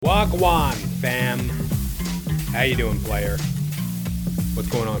Wagwan, fam. How you doing, player? What's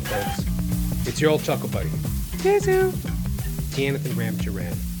going on, folks? It's your old chuckle buddy, Jonathan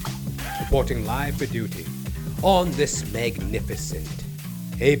Ramcharan, reporting live for duty on this magnificent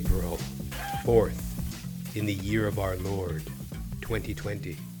April 4th in the year of our Lord,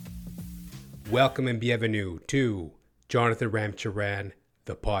 2020. Welcome and bienvenue to Jonathan Ramcharan,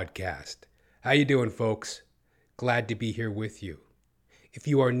 the podcast. How you doing, folks? Glad to be here with you. If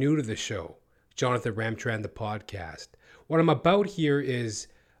you are new to the show, Jonathan Ramcharan, the podcast, what I'm about here is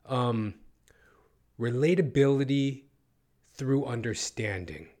relatability through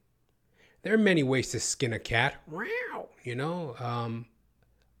understanding. There are many ways to skin a cat. You know,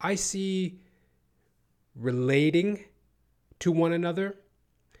 I see relating to one another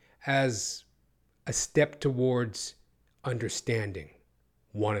as a step towards understanding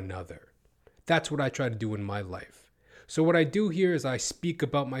one another. That's what I try to do in my life. So what I do here is I speak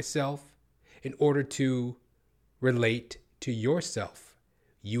about myself in order to relate to yourself,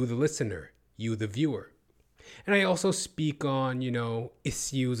 you the listener, you the viewer. And I also speak on,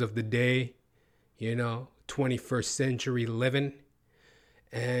 issues of the day, 21st century living,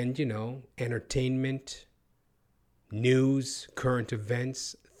 and, entertainment, news, current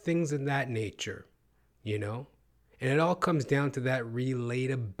events, things of that nature, And it all comes down to that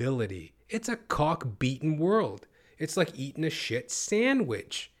relatability. It's a cock-beaten world. It's like eating a shit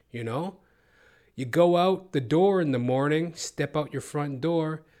sandwich, You go out the door in the morning, step out your front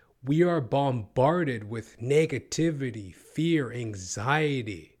door, we are bombarded with negativity, fear,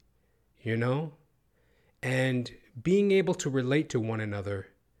 anxiety, And being able to relate to one another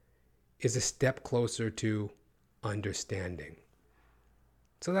is a step closer to understanding.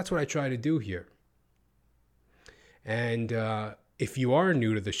 So that's what I try to do here. And if you are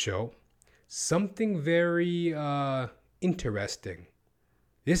new to the show, something very interesting.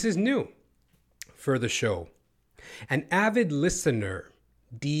 This is new for the show. An avid listener,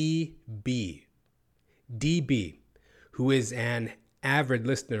 DB, who is an avid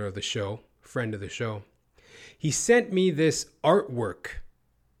listener of the show, friend of the show, he sent me this artwork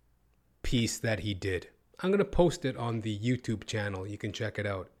piece that he did. I'm going to post it on the YouTube channel. You can check it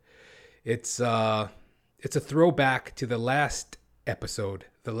out. It's a throwback to the last episode,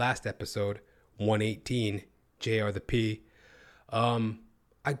 118, JR the P. I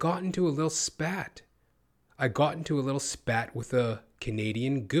got into a little spat. With a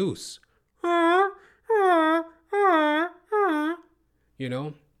Canadian goose.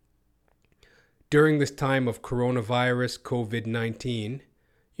 During this time of coronavirus, COVID-19,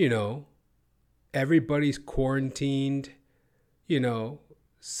 everybody's quarantined,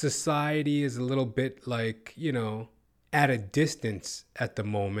 society is a little bit like, at a distance at the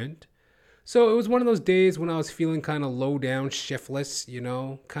moment. So it was one of those days when I was feeling kind of low down, shiftless,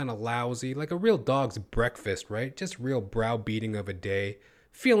 kind of lousy, like a real dog's breakfast, right? Just real browbeating of a day,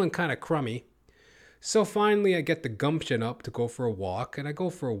 feeling kind of crummy. So finally I get the gumption up to go for a walk, and I go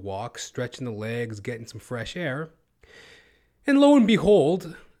for a walk, stretching the legs, getting some fresh air. And lo and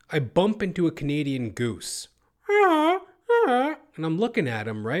behold, I bump into a Canadian goose. And I'm looking at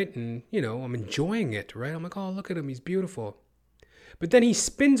him, right? And, I'm enjoying it, right? I'm like, oh, look at him. He's beautiful. But then he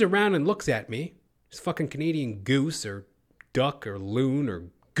spins around and looks at me. This fucking Canadian goose or duck or loon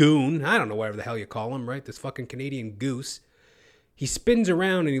or goon. I don't know, whatever the hell you call him, right? This fucking Canadian goose. He spins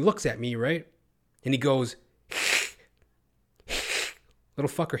around and he looks at me, right? And he goes, little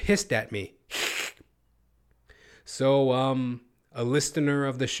fucker hissed at me. So, a listener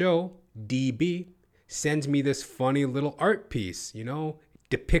of the show, DB, sends me this funny little art piece,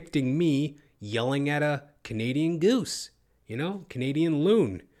 depicting me yelling at a Canadian goose, Canadian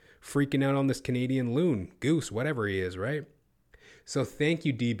loon, freaking out on this Canadian loon, goose, whatever he is, right? So thank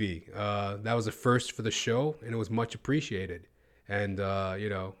you, DB. That was a first for the show, and it was much appreciated. And,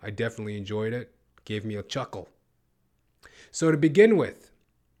 I definitely enjoyed it. Gave me a chuckle. So to begin with,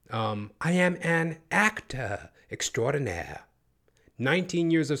 I am an actor extraordinaire.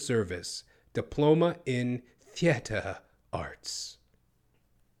 19 years of service. Diploma in theater arts.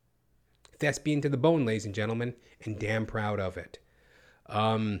 Thespian to the bone, ladies and gentlemen, and damn proud of it.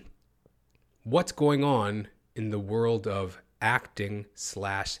 What's going on in the world of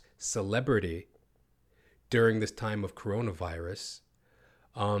acting/celebrity during this time of coronavirus?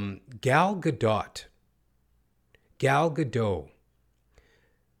 Gal Gadot,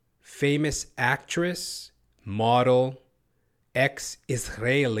 famous actress, model,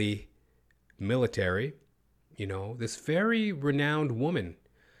 ex-Israeli military, this very renowned woman,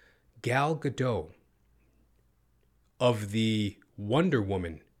 Gal Gadot, of the Wonder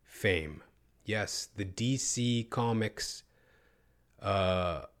Woman fame. Yes, the DC Comics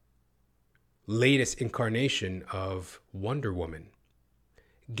latest incarnation of Wonder Woman,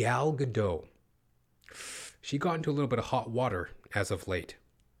 Gal Gadot. She got into a little bit of hot water as of late.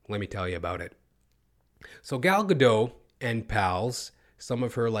 Let me tell you about it. So Gal Gadot and pals, some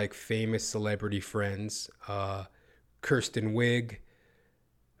of her like famous celebrity friends, Kristen Wiig,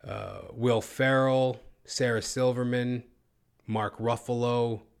 Will Ferrell, Sarah Silverman, Mark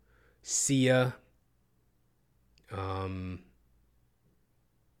Ruffalo, Sia,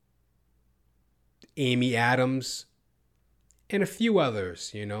 Amy Adams, and a few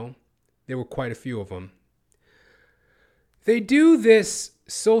others, you know. There were quite a few of them. They do this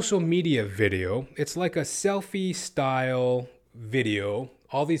social media video. It's like a selfie style video,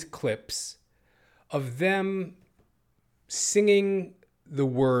 all these clips of them singing the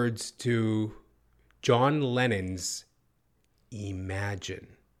words to John Lennon's Imagine.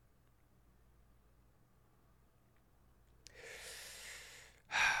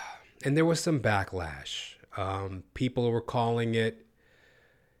 And there was some backlash. People were calling it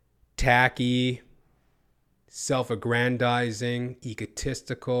tacky, self-aggrandizing,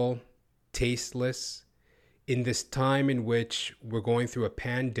 egotistical, tasteless. In this time in which we're going through a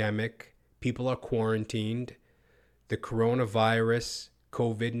pandemic, people are quarantined, the coronavirus,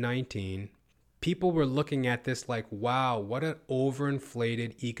 COVID-19, people were looking at this like, wow, what an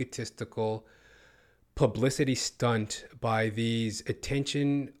overinflated, egotistical publicity stunt by these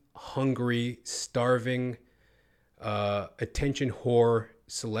attention-hungry, starving, attention whore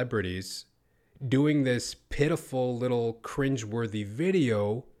celebrities doing this pitiful little cringeworthy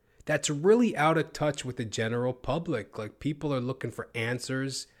video that's really out of touch with the general public. Like, people are looking for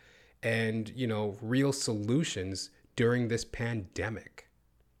answers and, you know, real solutions during this pandemic.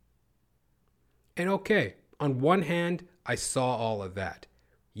 And okay, on one hand, I saw all of that.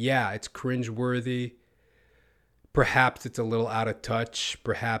 Yeah, it's cringeworthy. Perhaps it's a little out of touch.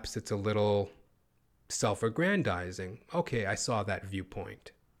 Perhaps it's a little self-aggrandizing. Okay, I saw that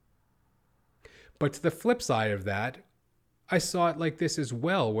viewpoint. But to the flip side of that, I saw it like this as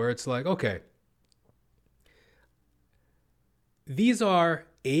well, where it's like, okay, these are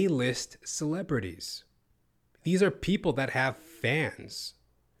A-list celebrities. These are people that have fans.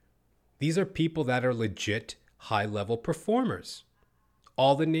 These are people that are legit high-level performers.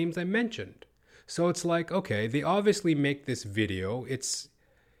 All the names I mentioned. So it's like, okay, they obviously make this video. It's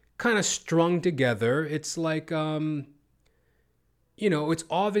kind of strung together. It's like, you know, it's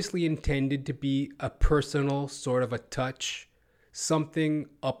obviously intended to be a personal sort of a touch, something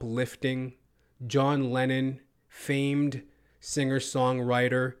uplifting. John Lennon, famed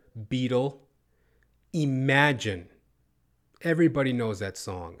singer-songwriter, Beatle. Imagine. Everybody knows that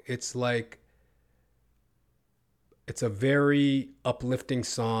song. It's like, it's a very uplifting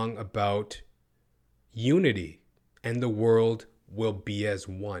song about unity, and the world will be as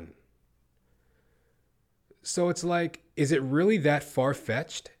one. So it's like, is it really that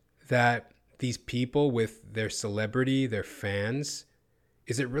far-fetched that these people with their celebrity, their fans,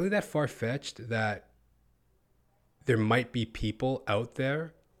 is it really that far-fetched that there might be people out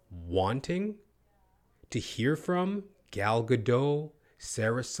there wanting to hear from Gal Gadot,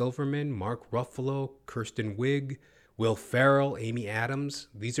 Sarah Silverman, Mark Ruffalo, Kristen Wiig, Will Ferrell, Amy Adams?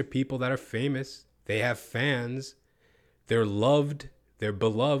 These are people that are famous. They have fans. They're loved. They're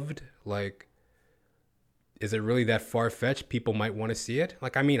beloved. Like, is it really that far-fetched? People might want to see it.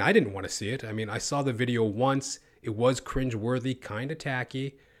 Like, I mean, I didn't want to see it. I mean, I saw the video once. It was cringeworthy, kind of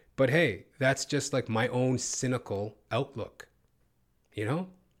tacky. But hey, that's just like my own cynical outlook. You know?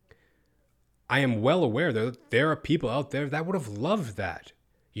 I am well aware that there are people out there that would have loved that.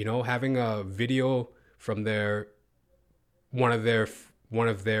 You know, having a video from one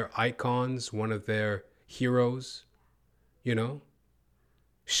of their icons, one of their heroes, you know,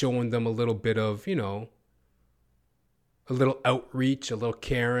 showing them a little bit of, you know, a little outreach, a little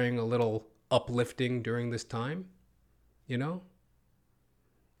caring, a little uplifting during this time, you know?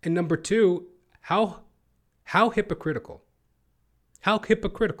 And number two, how hypocritical. How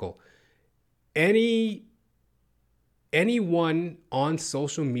hypocritical. Anyone on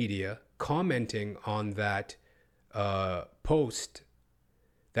social media commenting on that post,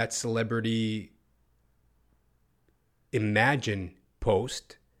 that celebrity Imagine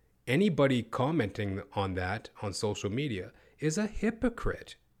post, anybody commenting on that on social media is a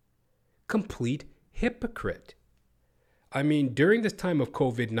hypocrite. Complete hypocrite. I mean, during this time of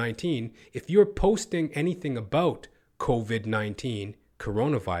COVID-19, if you're posting anything about COVID-19,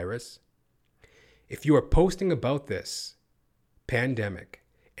 coronavirus, if you are posting about this pandemic,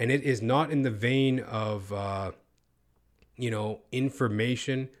 and it is not in the vein of,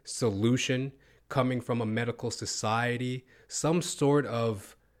 information, solution coming from a medical society, some sort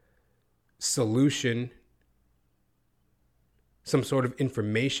of solution, some sort of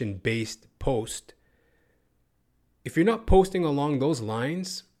information-based post, if you're not posting along those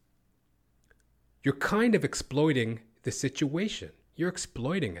lines, you're kind of exploiting the situation. You're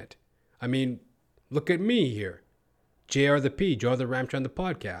exploiting it. I mean, look at me here. JR the P, Jar the Ramtron the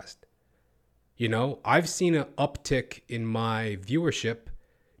podcast. You know, I've seen an uptick in my viewership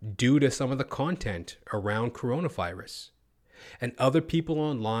due to some of the content around coronavirus. And other people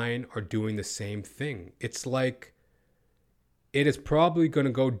online are doing the same thing. It's like it is probably going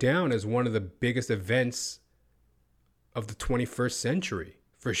to go down as one of the biggest events of the 21st century,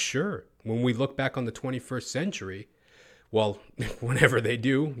 for sure. When we look back on the 21st century, well, whenever they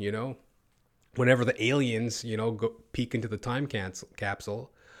do, you know, whenever the aliens, you know, go peek into the time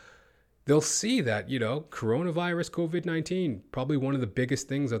capsule, they'll see that, you know, coronavirus, COVID-19, probably one of the biggest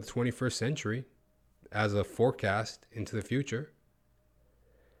things of the 21st century as a forecast into the future.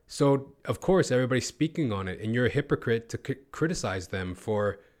 So, of course, everybody's speaking on it, and you're a hypocrite to criticize them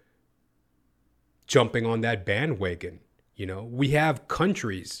for jumping on that bandwagon. You know, we have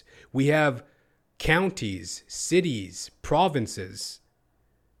countries, we have counties, cities, provinces,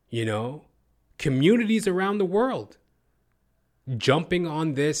 you know, communities around the world jumping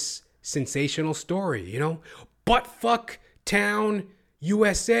on this sensational story, you know, Buttfuck Town,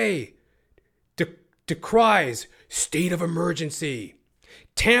 USA decries state of emergency.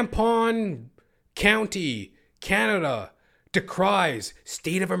 Tampon County, Canada decries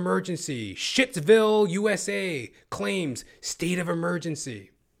state of emergency. Shitsville, USA claims state of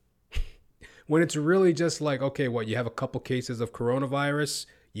emergency. When it's really just like, okay, what, you have a couple cases of coronavirus,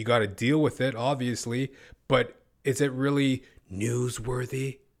 you got to deal with it, obviously, but is it really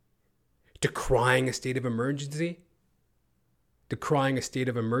newsworthy? Decrying a state of emergency? Decrying a state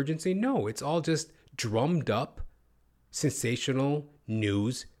of emergency? No, it's all just drummed up, sensational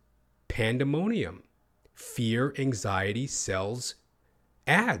news pandemonium. Fear, anxiety sells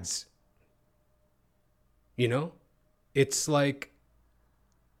ads. You know? It's like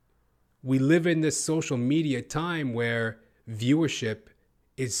we live in this social media time where viewership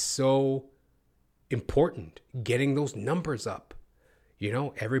is so important. Getting those numbers up. You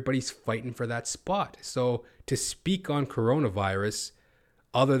know, everybody's fighting for that spot. So to speak on coronavirus,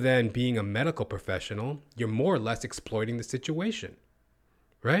 other than being a medical professional, you're more or less exploiting the situation.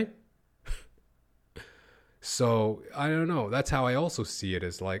 Right? So, I don't know. That's how I also see it,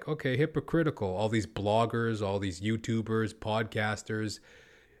 as like, okay, hypocritical. All these bloggers, all these YouTubers, podcasters,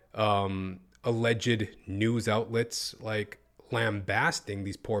 alleged news outlets, like lambasting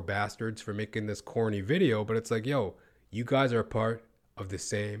these poor bastards for making this corny video. But it's like, yo, you guys are a part of the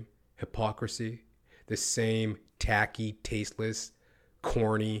same hypocrisy, the same tacky, tasteless,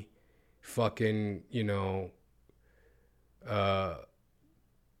 corny, fucking, you know,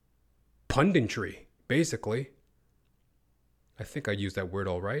 punditry. Basically, I think I used that word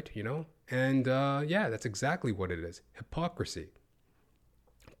all right, you know? And yeah, that's exactly what it is. Hypocrisy.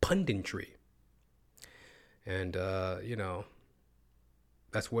 Punditry. And, you know,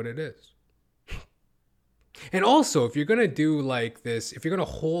 that's what it is. And also, if you're going to do like this, if you're going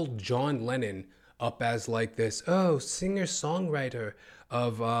to hold John Lennon up as like this, oh, singer-songwriter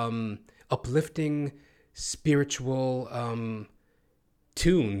of uplifting spiritual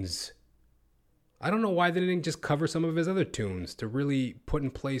tunes, I don't know why they didn't just cover some of his other tunes to really put in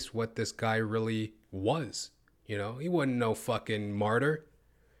place what this guy really was. You know, he wasn't no fucking martyr.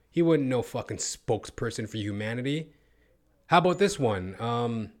 He wasn't no fucking spokesperson for humanity. How about this one?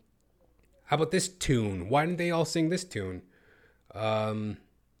 How about this tune? Why didn't they all sing this tune? Where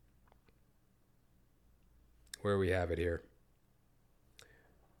we have it here.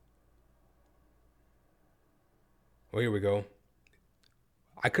 Oh, here we go.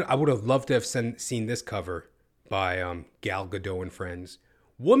 I would have loved to have seen this cover by Gal Gadot and friends.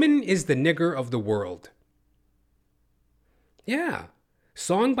 Woman is the nigger of the world. Yeah.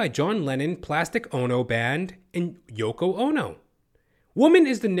 Song by John Lennon, Plastic Ono Band, and Yoko Ono. Woman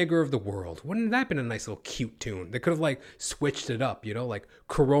is the nigger of the world. Wouldn't that have been a nice little cute tune? They could have like switched it up, you know, like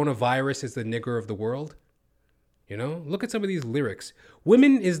coronavirus is the nigger of the world. You know, look at some of these lyrics.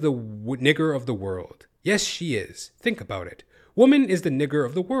 Woman is the nigger of the world. Yes, she is. Think about it. Woman is the nigger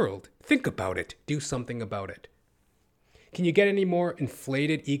of the world. Think about it. Do something about it. Can you get any more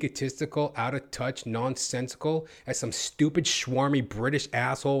inflated, egotistical, out of touch, nonsensical as some stupid, schwarmy British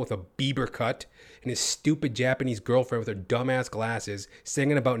asshole with a Bieber cut and his stupid Japanese girlfriend with her dumbass glasses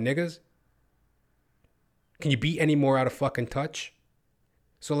singing about niggas? Can you be any more out of fucking touch?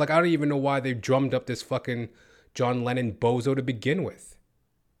 So, like, I don't even know why they drummed up this fucking John Lennon bozo to begin with.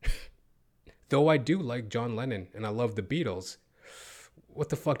 Though I do like John Lennon and I love the Beatles, what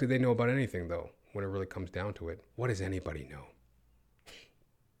the fuck do they know about anything, though, when it really comes down to it? What does anybody know?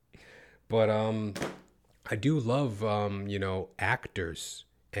 But I do love, actors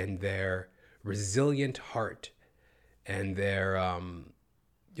and their resilient heart and their,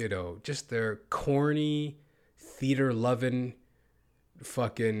 just their corny, theater-loving,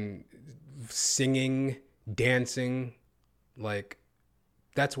 fucking singing, dancing. Like,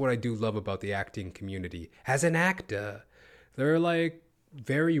 that's what I do love about the acting community. As an actor, they're like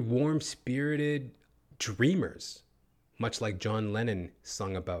very warm-spirited dreamers, much like John Lennon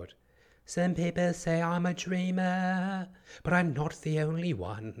sung about. Some people say I'm a dreamer, but I'm not the only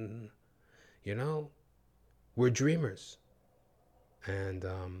one. We're dreamers. And,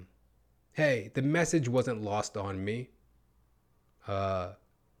 hey, the message wasn't lost on me.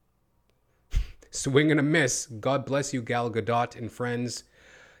 Swing and a miss. God bless you, Gal Gadot and friends.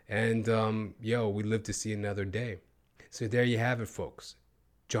 And, we live to see another day. So there you have it, folks.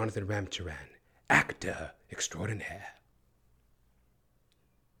 Jonathan Ramcharan, actor extraordinaire.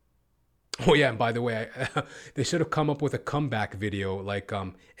 Oh, yeah, and by the way, they should have come up with a comeback video like,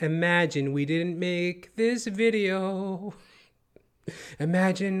 imagine we didn't make this video.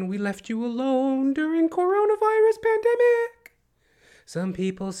 Imagine we left you alone during coronavirus pandemic. Some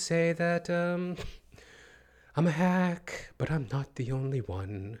people say that I'm a hack, but I'm not the only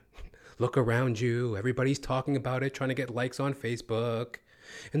one. Look around you. Everybody's talking about it, trying to get likes on Facebook.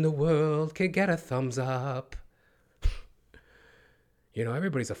 And the world can get a thumbs up.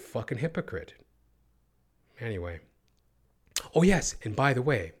 Everybody's a fucking hypocrite. Anyway. Oh, yes. And by the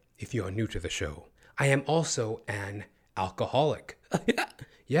way, if you are new to the show, I am also an alcoholic.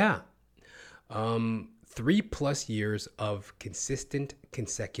 Yeah. 3+ years of consistent,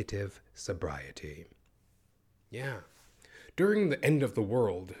 consecutive sobriety. Yeah. During the end of the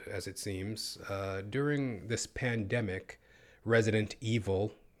world, as it seems, during this pandemic, Resident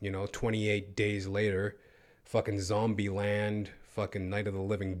Evil, 28 days later, fucking Zombie Land, fucking Night of the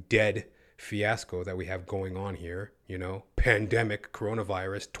Living Dead fiasco that we have going on here, pandemic,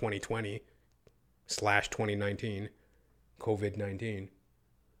 coronavirus 2020/2019, COVID-19.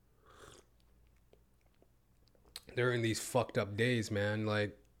 During these fucked up days, man,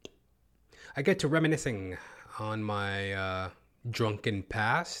 like, I get to reminiscing on my drunken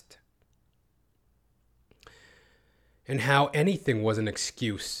past and how anything was an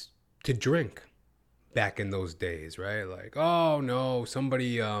excuse to drink back in those days, right? Like, oh no,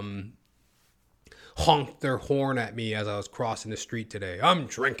 somebody honked their horn at me as I was crossing the street today. I'm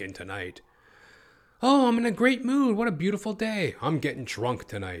drinking tonight. Oh, I'm in a great mood. What a beautiful day. I'm getting drunk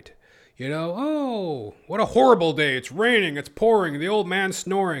tonight. Oh, what a horrible day. It's raining, it's pouring, the old man's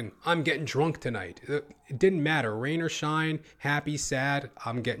snoring. I'm getting drunk tonight. It didn't matter, rain or shine, happy, sad,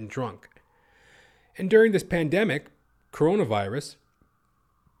 I'm getting drunk. And during this pandemic, coronavirus,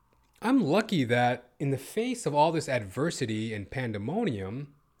 I'm lucky that in the face of all this adversity and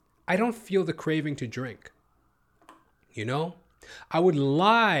pandemonium, I don't feel the craving to drink. I would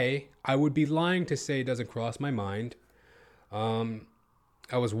be lying to say it doesn't cross my mind.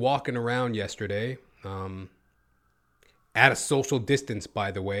 I was walking around yesterday, at a social distance, by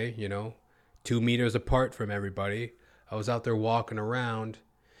the way, 2 meters apart from everybody. I was out there walking around,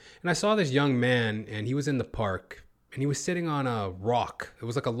 and I saw this young man, and he was in the park, and he was sitting on a rock. It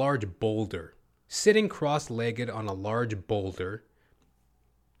was like a large boulder, sitting cross-legged on a large boulder.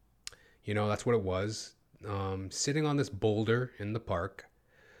 That's what it was. Sitting on this boulder in the park.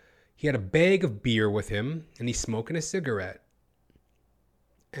 He had a bag of beer with him, and he's smoking a cigarette.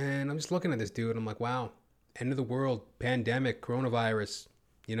 And I'm just looking at this dude, and I'm like, wow, end of the world, pandemic, coronavirus,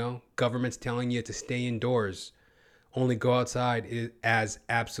 government's telling you to stay indoors. Only go outside as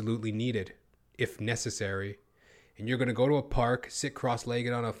absolutely needed, if necessary. And you're going to go to a park, sit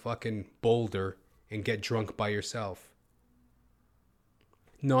cross-legged on a fucking boulder, and get drunk by yourself.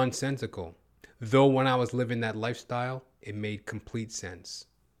 Nonsensical. Though when I was living that lifestyle, it made complete sense.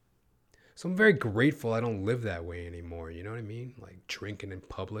 So I'm very grateful I don't live that way anymore, you know what I mean? Like drinking in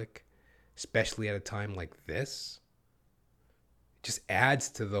public, especially at a time like this. It just adds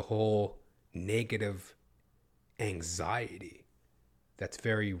to the whole negative anxiety that's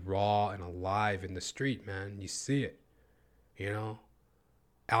very raw and alive in the street, man. You see it,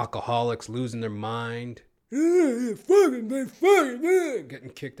 Alcoholics losing their mind. Getting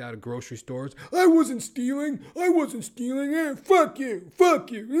kicked out of grocery stores. I wasn't stealing. Fuck you.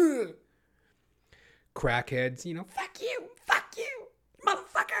 Crackheads, fuck you.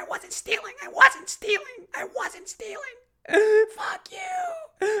 Motherfucker, I wasn't stealing. Fuck you.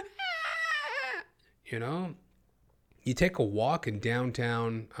 You take a walk in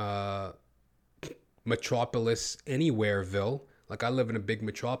downtown Metropolis Anywhereville, Like I live in a big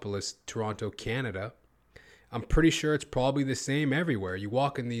metropolis, Toronto, Canada. I'm pretty sure it's probably the same everywhere. You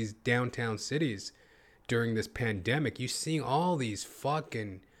walk in these downtown cities during this pandemic, you see all these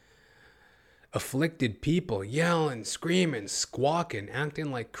fucking afflicted people yelling, screaming, squawking,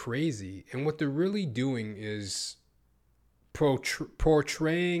 acting like crazy. And what they're really doing is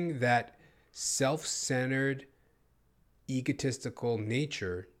portraying that self-centered, egotistical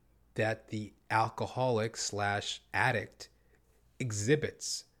nature that the alcoholic slash addict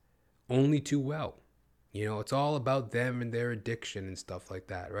exhibits only too well. You know, it's all about them and their addiction and stuff like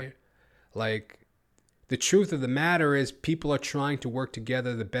that, right? Like, the truth of the matter is people are trying to work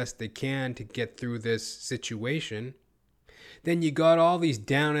together the best they can to get through this situation. Then you got all these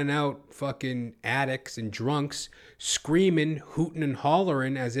down and out fucking addicts and drunks screaming, hooting and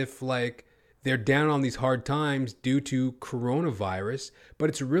hollering as if like they're down on these hard times due to coronavirus, but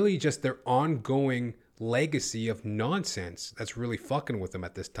it's really just their ongoing legacy of nonsense that's really fucking with them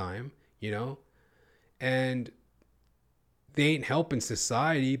at this time, you know? And they ain't helping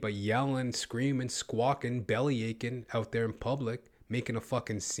society by yelling, screaming, squawking, belly aching out there in public, making a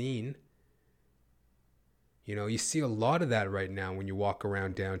fucking scene. You know, you see a lot of that right now when you walk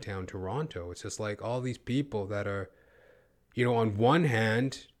around downtown Toronto. It's just like all these people that are, you know, on one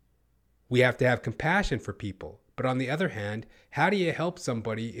hand, we have to have compassion for people. But on the other hand, how do you help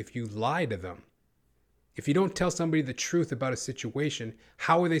somebody if you lie to them? If you don't tell somebody the truth about a situation,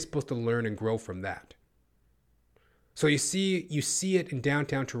 how are they supposed to learn and grow from that? So you see it in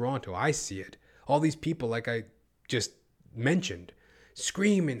downtown Toronto. I see it. All these people, like I just mentioned,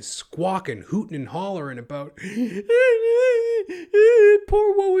 screaming, squawking, hooting and hollering about, poor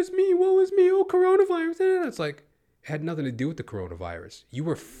woe is me, oh, coronavirus. It's like, it had nothing to do with the coronavirus. You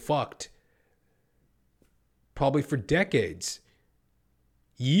were fucked probably for decades,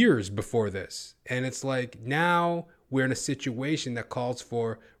 years before this. And it's like, now we're in a situation that calls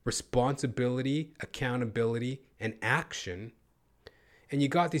for responsibility, accountability, and action. And you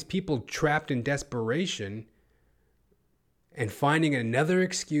got these people trapped in desperation and finding another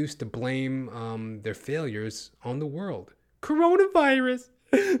excuse to blame their failures on the world. Coronavirus.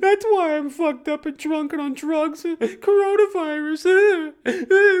 That's why I'm fucked up and drunk and on drugs. Coronavirus.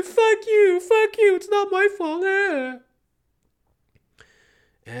 Fuck you. It's not my fault.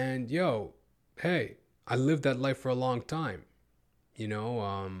 And yo, hey, I lived that life for a long time. You know,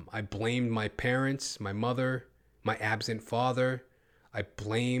 I blamed my parents, my mother, my absent father. I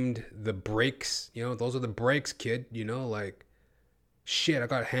blamed the breaks. You know, those are the breaks, kid. You know, like, shit, I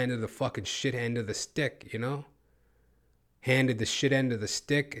got handed the fucking shit end of the stick, you know? Handed the shit end of the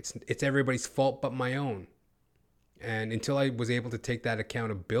stick. It's everybody's fault but my own. And until I was able to take that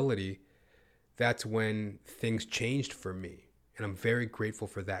accountability, that's when things changed for me. And I'm very grateful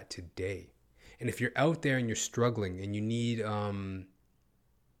for that today. And if you're out there and you're struggling and you need,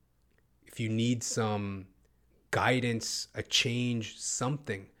 if you need some guidance, a change,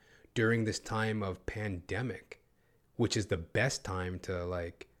 something during this time of pandemic, which is the best time to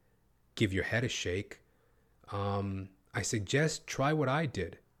like give your head a shake, I suggest try what I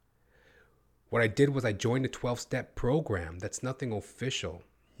did. What I did was I joined a 12-step program. That's nothing official.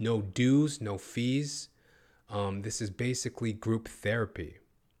 No dues, no fees. This is basically group therapy.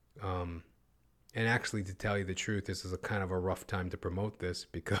 And actually, to tell you the truth, this is a kind of a rough time to promote this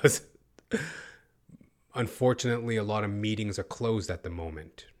because unfortunately, a lot of meetings are closed at the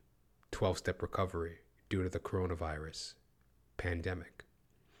moment. 12-step recovery due to the coronavirus pandemic.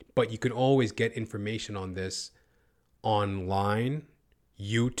 But you can always get information on this online,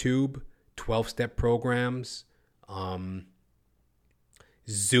 YouTube, 12-step programs,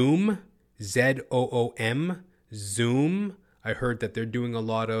 Zoom, Zoom, Zoom. I heard that they're doing a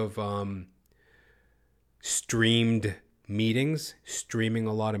lot of streaming a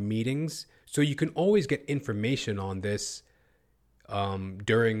lot of meetings. So you can always get information on this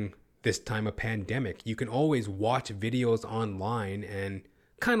during this time of pandemic. You can always watch videos online and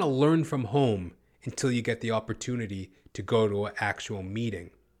kind of learn from home until you get the opportunity to go to an actual meeting.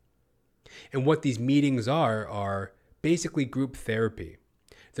 And what these meetings are basically group therapy.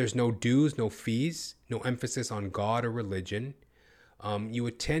 There's no dues, no fees, no emphasis on God or religion. You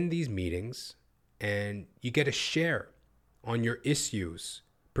attend these meetings and you get to share on your issues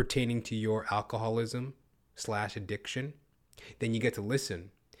pertaining to your alcoholism/addiction. Then you get to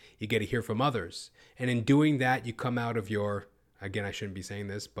listen. You get to hear from others. And in doing that, you come out of your, again, I shouldn't be saying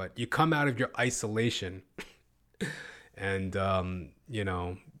this, but you come out of your isolation. And, you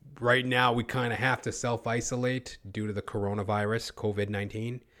know, right now we kind of have to self-isolate due to the coronavirus,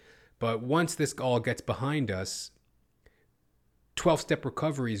 COVID-19. But once this all gets behind us, 12-step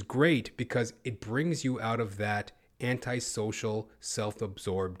recovery is great because it brings you out of that antisocial,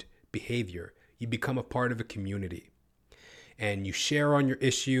 self-absorbed behavior. You become a part of a community. And you share on your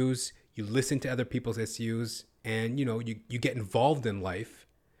issues, you listen to other people's issues, and you get involved in life.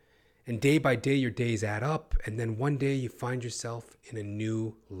 And day by day, your days add up. And then one day you find yourself in a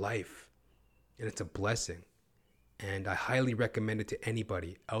new life. And it's a blessing. And I highly recommend it to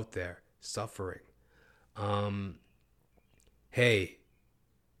anybody out there suffering. Hey,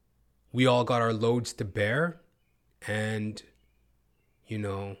 we all got our loads to bear. And,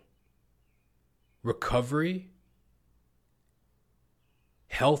 recovery,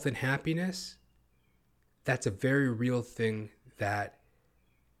 health and happiness, that's a very real thing that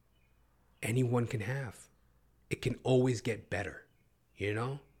anyone can have. It can always get better,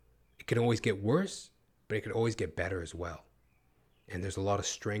 It can always get worse, but it can always get better as well. And there's a lot of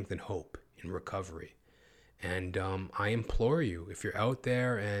strength and hope in recovery. And I implore you, if you're out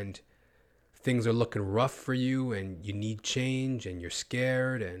there and things are looking rough for you and you need change and you're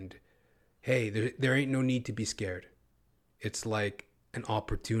scared, and hey, there ain't no need to be scared. It's like an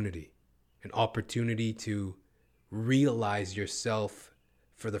opportunity to realize yourself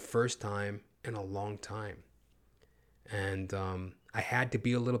for the first time in a long time. And I had to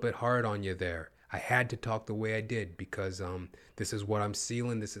be a little bit hard on you there. I had to talk the way I did because this is what I'm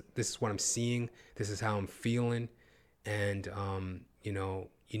seeing. This is what I'm seeing. This is how I'm feeling. And,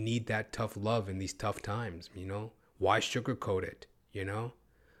 you need that tough love in these tough times, Why sugarcoat it,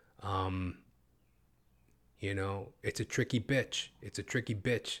 It's a tricky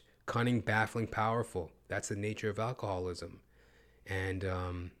bitch. Cunning, baffling, powerful. That's the nature of alcoholism. And,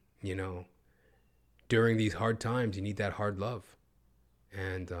 during these hard times, you need that hard love.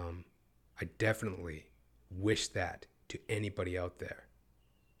 And I definitely wish that to anybody out there.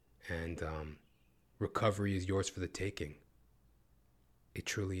 And recovery is yours for the taking. It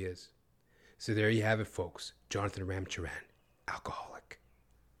truly is. So there you have it, folks. Jonathan Ramcharan, alcoholic.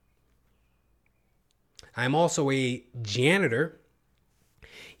 I'm also a janitor.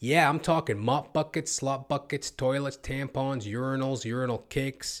 Yeah, I'm talking mop buckets, slop buckets, toilets, tampons, urinals, urinal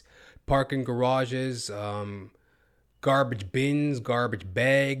cakes, parking garages, garbage bins, garbage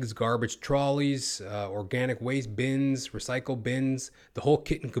bags, garbage trolleys, organic waste bins, recycle bins, the whole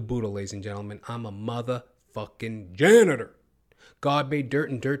kit and caboodle, ladies and gentlemen. I'm a motherfucking janitor. God made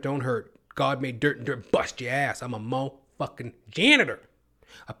dirt and dirt don't hurt. God made dirt and dirt bust your ass. I'm a motherfucking janitor.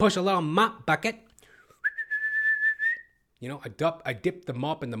 I push a little mop bucket. I dip the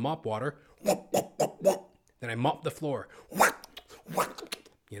mop in the mop water. Then I mop the floor.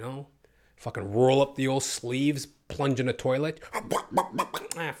 Fucking roll up the old sleeves, plunge in the toilet.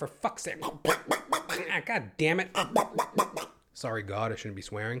 For fuck's sake. God damn it. Sorry, God, I shouldn't be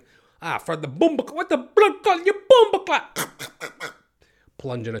swearing. For the boomba, what the blood call you boomba?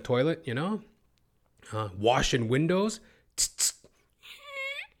 Plunge in a toilet, washing windows.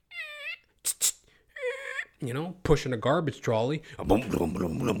 Pushing a garbage trolley. And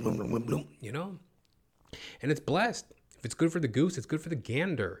it's blessed. If it's good for the goose, it's good for the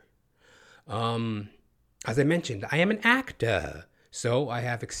gander. As I mentioned, I am an actor, so I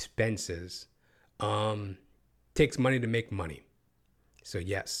have expenses. Takes money to make money. So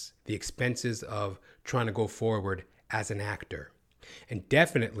yes, the expenses of trying to go forward as an actor. And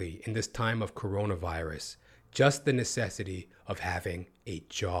definitely in this time of coronavirus, just the necessity of having a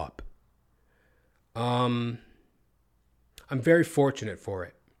job. I'm very fortunate for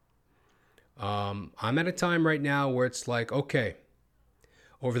it. I'm at a time right now where it's like, okay,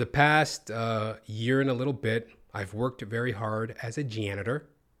 over the past year and a little bit, I've worked very hard as a janitor.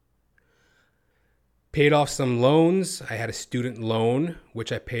 Paid off some loans. I had a student loan,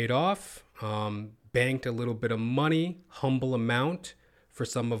 which I paid off. Banked a little bit of money, humble amount, for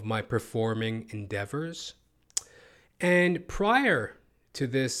some of my performing endeavors. And prior to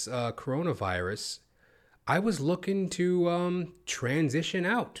this coronavirus, I was looking to transition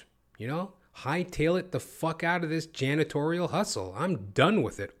out, hightail it the fuck out of this janitorial hustle. I'm done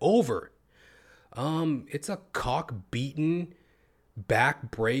with it. Over. It's a cock-beaten,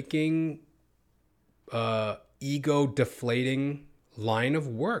 back-breaking, ego-deflating line of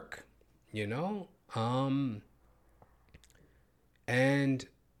work, and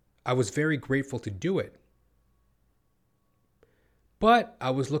I was very grateful to do it. But I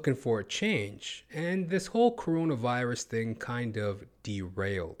was looking for a change, and this whole coronavirus thing kind of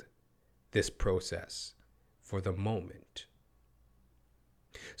derailed this process for the moment.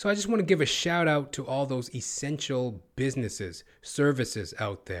 So I just want to give a shout out to all those essential businesses, services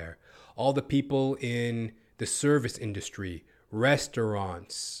out there, all the people in the service industry,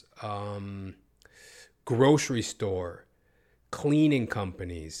 restaurants, grocery store, cleaning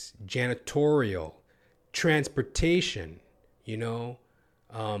companies, janitorial, transportation,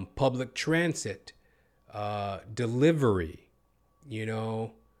 public transit, delivery,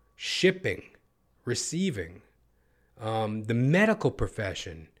 shipping, receiving, the medical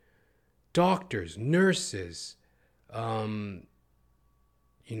profession, doctors, nurses,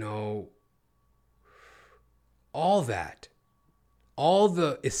 all that, all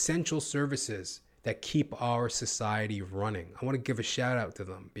the essential services that keep our society running. I want to give a shout out to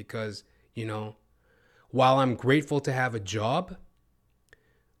them because, while I'm grateful to have a job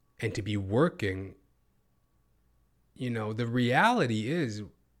and to be working, the reality is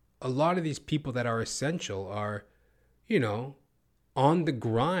a lot of these people that are essential are, on the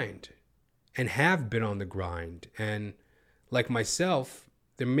grind and have been on the grind. And like myself,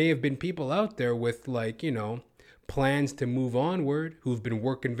 there may have been people out there with plans to move onward who've been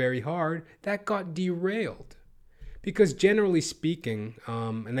working very hard that got derailed. Because generally speaking,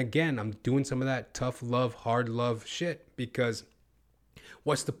 and again, I'm doing some of that tough love, hard love shit because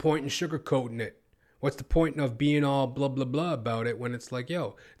what's the point in sugarcoating it? What's the point of being all blah, blah, blah about it when it's like,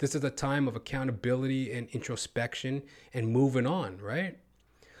 yo, this is a time of accountability and introspection and moving on, right?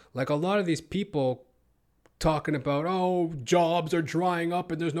 Like a lot of these people talking about, oh, jobs are drying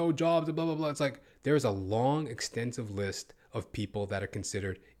up and there's no jobs and blah, blah, blah. It's like there's a long, extensive list of people that are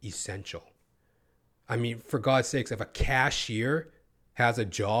considered essential. I mean, for God's sakes, if a cashier has a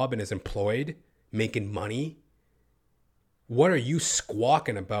job and is employed, making money, what are you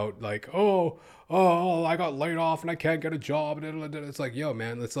squawking about? Like, oh, I got laid off and I can't get a job. It's like, yo,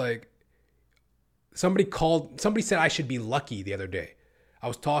 man, it's like somebody said I should be lucky the other day. I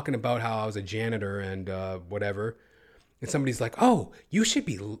was talking about how I was a janitor and whatever. And somebody's like, oh, you're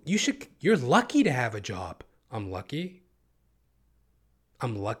lucky to have a job. I'm lucky?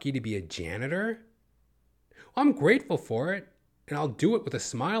 I'm lucky to be a janitor? I'm grateful for it. And I'll do it with a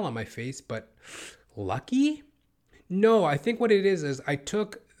smile on my face, but lucky? No, I think what it is I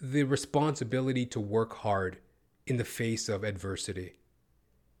took the responsibility to work hard in the face of adversity.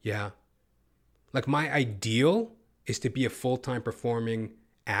 Yeah. Like my ideal is to be a full-time performing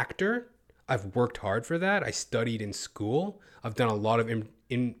actor. I've worked hard for that. I studied in school. I've done a lot of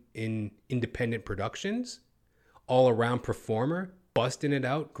in independent productions, all around performer, busting it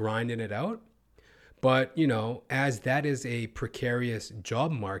out, grinding it out. But, as that is a precarious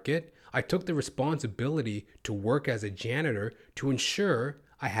job market, I took the responsibility to work as a janitor to ensure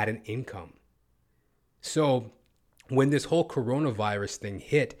I had an income. So when this whole coronavirus thing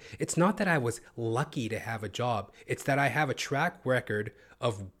hit, it's not that I was lucky to have a job. It's that I have a track record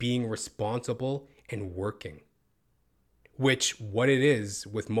of being responsible and working, which what it is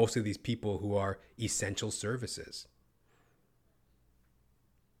with most of these people who are essential services.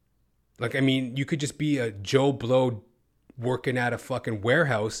 Like, I mean, you could just be a Joe Blow working at a fucking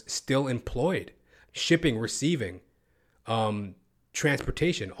warehouse, still employed, shipping, receiving,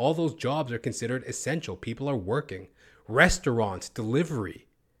 transportation. All those jobs are considered essential. People are working. Restaurants, delivery,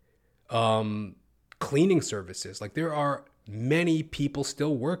 cleaning services. Like there are many people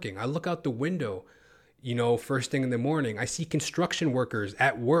still working. I look out the window, first thing in the morning. I see construction workers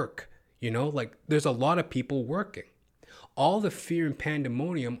at work, like there's a lot of people working. All the fear and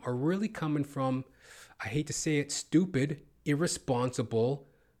pandemonium are really coming from, I hate to say it, stupid, irresponsible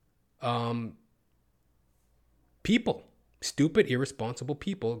people. Stupid, irresponsible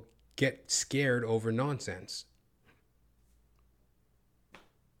people get scared over nonsense.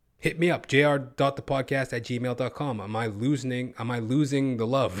 Hit me up, jr.thepodcast@gmail.com. Am I losing the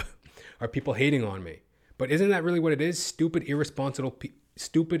love? Are people hating on me? But isn't that really what it is? Stupid, irresponsible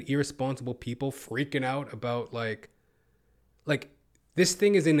people freaking out about like this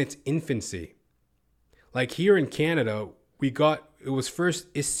thing is in its infancy. Like here in Canada, it was first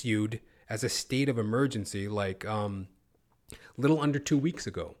issued as a state of emergency like little under 2 weeks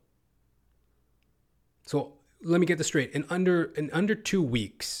ago. So let me get this straight. In under 2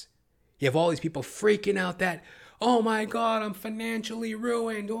 weeks, you have all these people freaking out that, oh my God, I'm financially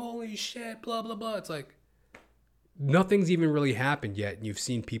ruined. Holy shit, blah, blah, blah. It's like nothing's even really happened yet. And you've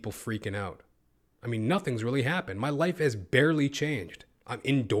seen people freaking out. I mean, nothing's really happened. My life has barely changed. I'm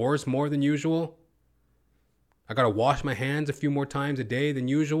indoors more than usual. I got to wash my hands a few more times a day than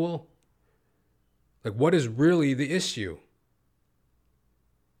usual. Like, what is really the issue?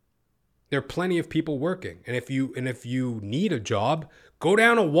 There are plenty of people working. And if you need a job, go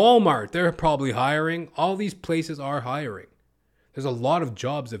down to Walmart. They're probably hiring. All these places are hiring. There's a lot of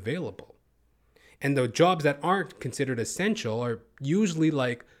jobs available. And the jobs that aren't considered essential are usually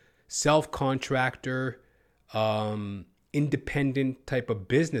like self-contractor, independent type of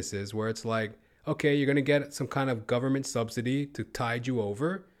businesses where it's like, okay, you're going to get some kind of government subsidy to tide you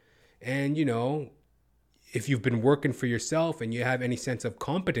over. And, if you've been working for yourself and you have any sense of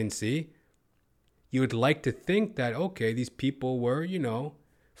competency, you would like to think that, okay, these people were,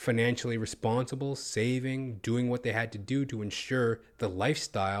 financially responsible, saving, doing what they had to do to ensure the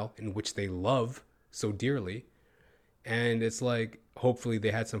lifestyle in which they love so dearly. And it's like, hopefully they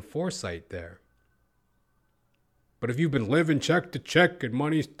had some foresight there. But if you've been living check to check and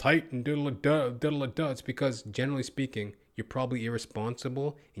money's tight and diddle-a-duh, it's because, generally speaking, you're probably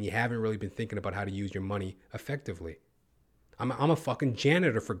irresponsible and you haven't really been thinking about how to use your money effectively. I'm a fucking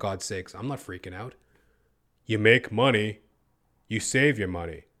janitor, for God's sakes. I'm not freaking out. You make money, you save your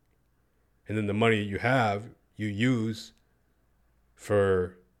money. And then the money you have, you use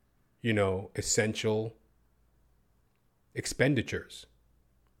for, essential expenditures.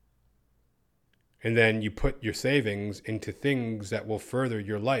 And then you put your savings into things that will further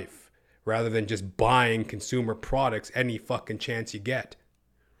your life rather than just buying consumer products any fucking chance you get.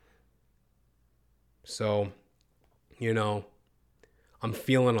 So, I'm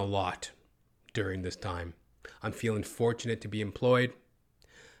feeling a lot during this time. I'm feeling fortunate to be employed.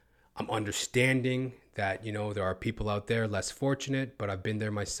 I'm understanding that, there are people out there less fortunate, but I've been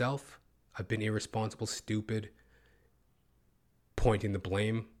there myself. I've been irresponsible, stupid, pointing the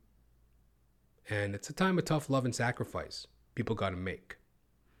blame. And it's a time of tough love and sacrifice people got to make.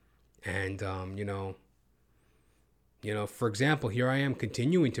 And, for example, here I am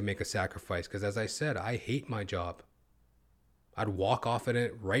continuing to make a sacrifice because, as I said, I hate my job. I'd walk off at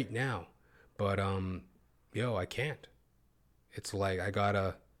it right now. But, I can't. It's like I got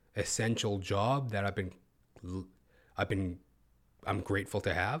a essential job that I'm grateful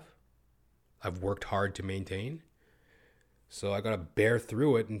to have. I've worked hard to maintain. So I got to bear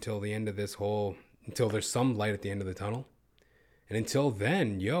through it until the end of until there's some light at the end of the tunnel. And until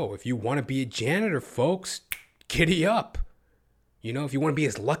then, if you want to be a janitor, folks, giddy up. If you want to be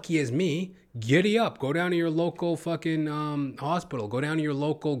as lucky as me, giddy up. Go down to your local fucking hospital. Go down to your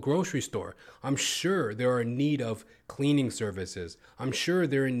local grocery store. I'm sure they're in need of cleaning services. I'm sure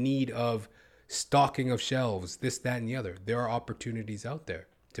they're in need of stocking of shelves, this, that, and the other. There are opportunities out there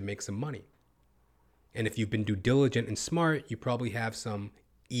to make some money. And if you've been due diligent and smart, you probably have some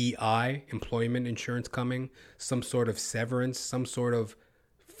EI, employment insurance coming, some sort of severance, some sort of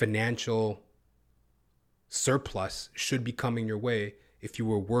financial surplus should be coming your way if you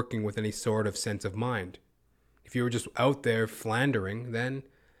were working with any sort of sense of mind. If you were just out there philandering, then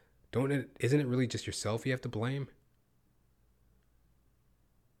isn't it really just yourself you have to blame?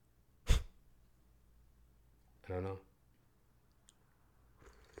 I don't know.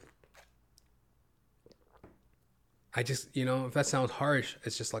 I just, if that sounds harsh,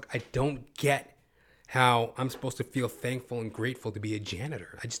 it's just like, I don't get how I'm supposed to feel thankful and grateful to be a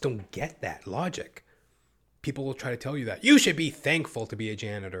janitor. I just don't get that logic. People will try to tell you that. You should be thankful to be a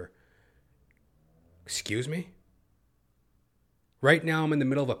janitor. Excuse me? Right now I'm in the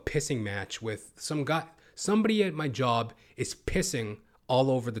middle of a pissing match with some guy. Somebody at my job is pissing all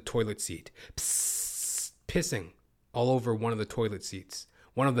over the toilet seat. Psst, pissing all over one of the toilet seats.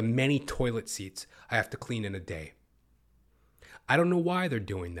 One of the many toilet seats I have to clean in a day. I don't know why they're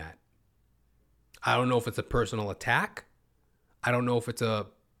doing that. I don't know if it's a personal attack. I don't know if it's a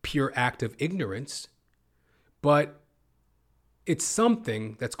pure act of ignorance. But it's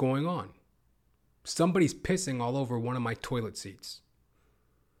something that's going on. Somebody's pissing all over one of my toilet seats.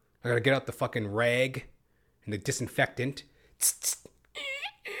 I gotta get out the fucking rag and the disinfectant.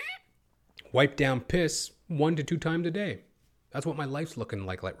 Wipe down piss 1 to 2 times a day. That's what my life's looking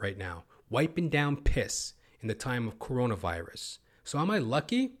like right now. Wiping down piss in the time of coronavirus. So am I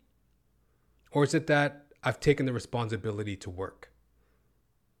lucky? Or is it that I've taken the responsibility to work?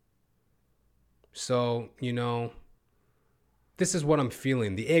 So, this is what I'm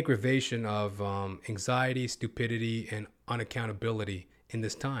feeling. The aggravation of anxiety, stupidity, and unaccountability in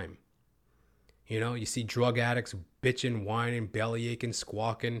this time. You see drug addicts bitching, whining, belly aching,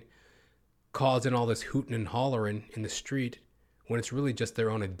 squawking, causing all this hooting and hollering in the street when it's really just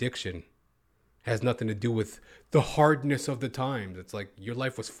their own addiction. It has nothing to do with the hardness of the times. It's like your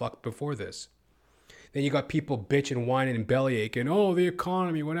life was fucked before this. Then you got people bitching, whining, and belly aching. Oh, the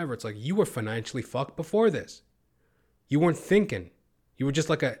economy, whatever. It's like you were financially fucked before this. You weren't thinking. You were just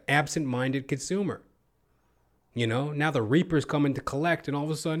like an absent-minded consumer. Now the reaper's coming to collect, and all of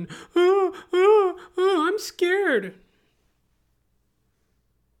a sudden, I'm scared.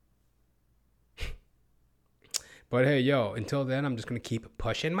 But hey, until then, I'm just going to keep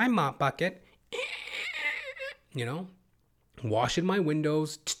pushing my mop bucket. Washing my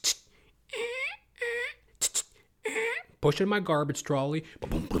windows. Pushing my garbage trolley.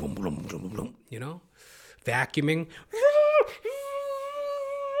 Vacuuming.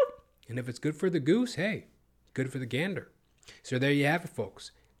 And if it's good for the goose, hey, Good for the gander. So there you have it,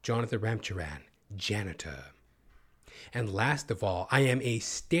 folks. Jonathan Ramcharan, janitor. And last of all, I am a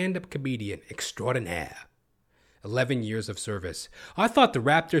stand-up comedian extraordinaire. 11 years of service. I thought the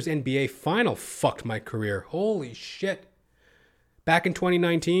Raptors NBA final fucked my career. Holy shit. Back in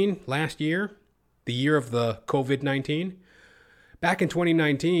 2019, last year, the year of the COVID-19, back in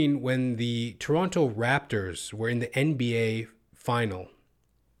 2019, when the Toronto Raptors were in the NBA final,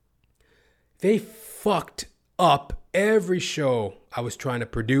 they fucked up every show I was trying to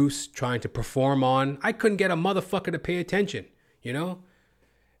produce, trying to perform on. I couldn't get a motherfucker to pay attention, you know?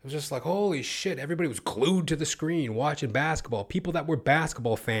 It was just like, holy shit, everybody was glued to the screen watching basketball. People that were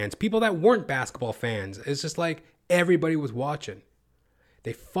basketball fans, people that weren't basketball fans. It's just like everybody was watching.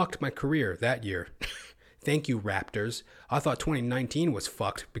 They fucked my career that year. Thank you, Raptors. I thought 2019 was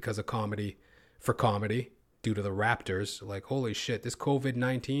fucked because of comedy, due to the Raptors. Like, holy shit, this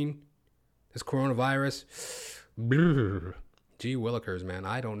COVID-19, this coronavirus, brr, gee willikers, man.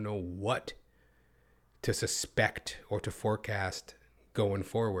 I don't know what to suspect or to forecast going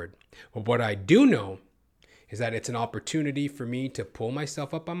forward. But what I do know is that it's an opportunity for me to pull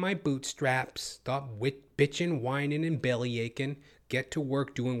myself up on my bootstraps, stop bitching, whining, and belly aching, get to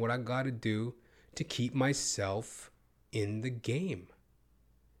work doing what I gotta do to keep myself in the game.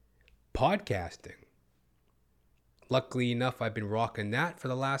 Podcasting. Luckily enough, I've been rocking that for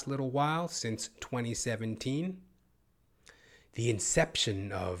the last little while, since 2017. The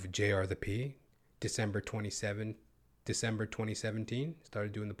inception of JR the P, December 2017,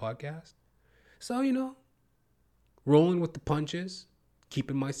 started doing the podcast. So, you know, rolling with the punches,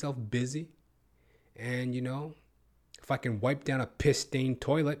 keeping myself busy. And, you know, if I can wipe down a piss-stained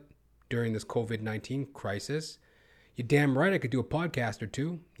toilet during this COVID-19 crisis, you're damn right I could do a podcast or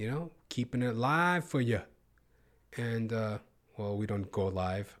two, you know, keeping it live for you. And, well, we don't go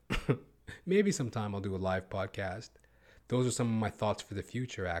live. Maybe sometime I'll do a live podcast. Those are some of my thoughts for the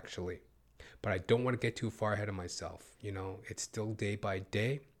future, actually. But I don't want to get too far ahead of myself. You know, it's still day by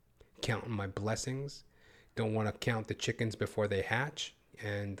day, counting my blessings. Don't want to count the chickens before they hatch.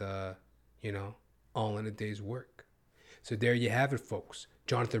 And, you know, all in a day's work. So there you have it, folks.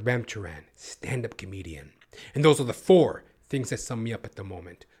 Jonathan Ramcharan, stand-up comedian. And those are the 4 things that sum me up at the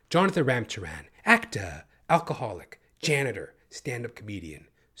moment. Jonathan Ramcharan, actor, alcoholic, janitor, stand-up comedian.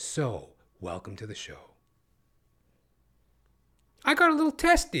 So, welcome to the show. I got a little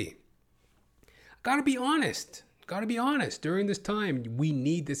testy. Gotta be honest. During this time, we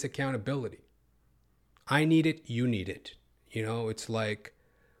need this accountability. I need it. You need it. You know, it's like,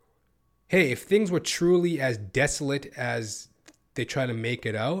 hey, if things were truly as desolate as they try to make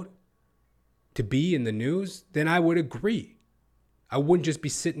it out to be in the news, then I would agree. I wouldn't just be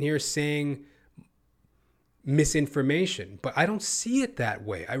sitting here saying misinformation, but I don't see it that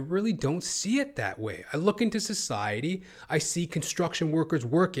way. I really don't see it that way. I look into society. I see construction workers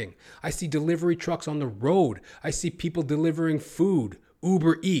working. I see delivery trucks on the road. I see people delivering food,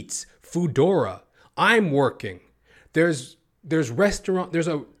 Uber Eats, Foodora. I'm working. There's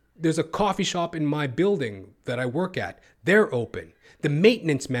a coffee shop in my building that I work at. They're open. The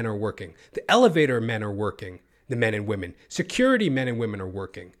maintenance men are working. The elevator men are working. The men and women. Security men and women are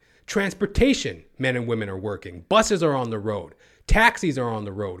working. Transportation, men and women are working. Buses are on the road. Taxis are on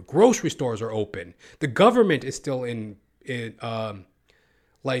the road. Grocery stores are open. The government is still in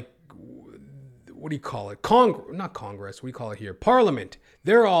what do you call it? Not Congress. What do you call it here? Parliament.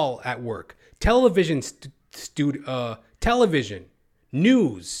 They're all at work. Television, television,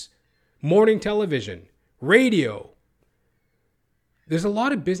 news, morning television, radio. There's a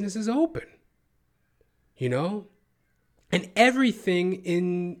lot of businesses open, you know? And everything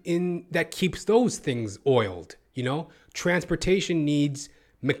in that keeps those things oiled, you know? Transportation needs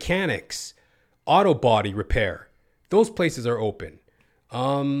mechanics, auto body repair. Those places are open.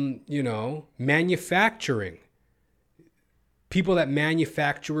 You know, manufacturing. People that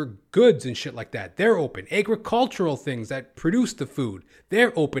manufacture goods and shit like that, they're open. Agricultural things that produce the food,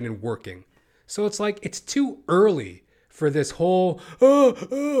 they're open and working. So it's like, it's too early for this whole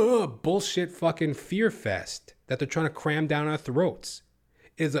bullshit fucking fear fest that they're trying to cram down our throats.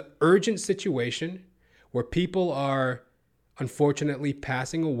 It is an urgent situation where people are unfortunately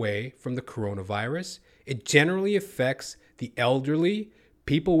passing away from the coronavirus. It generally affects the elderly,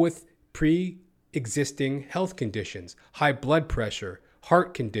 people with pre-existing health conditions, high blood pressure,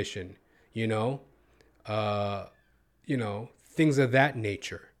 heart condition, things of that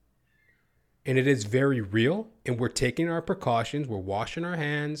nature. And it is very real, and we're taking our precautions. We're washing our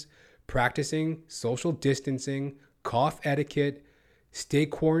hands, practicing social distancing, cough etiquette, stay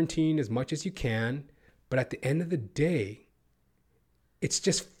quarantined as much as you can. But at the end of the day, It's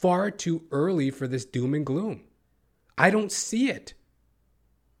just far too early for this doom and gloom. I don't see it.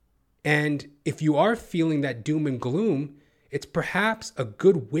 And if you are feeling that doom and gloom, it's perhaps a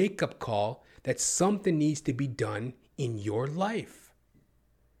good wake-up call that something needs to be done in your life.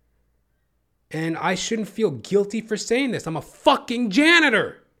 And I shouldn't feel guilty for saying this. I'm a fucking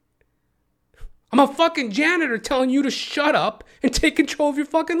janitor. I'm a fucking janitor telling you to shut up and take control of your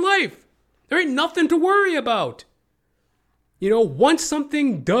fucking life. There ain't nothing to worry about. You know, once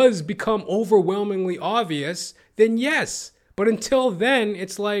something does become overwhelmingly obvious, then yes. But until then,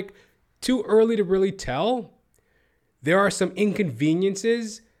 it's like too early to really tell. There are some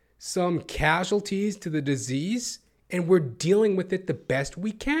inconveniences, some casualties to the disease, and we're dealing with it the best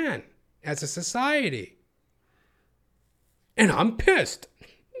we can as a society. And I'm pissed.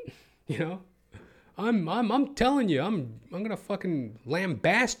 You know, I'm telling you, I'm gonna fucking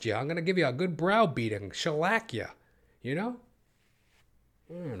lambast you. I'm gonna give you a good browbeating, shellac you. You know?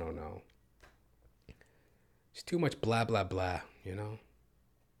 I don't know. It's too much blah blah blah. You know,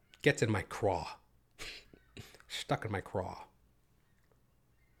 gets in my craw. Stuck in my craw.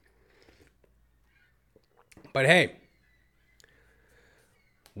 But hey,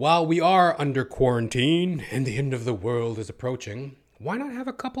 while we are under quarantine and the end of the world is approaching, why not have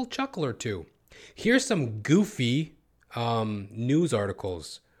a couple chuckle or two? Here's some goofy news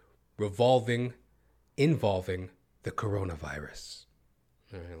articles involving the coronavirus.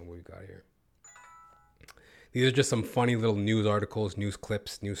 All right, what we got here? These are just some funny little news articles, news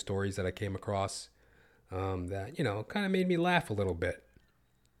clips, news stories that I came across that, you know, kind of made me laugh a little bit.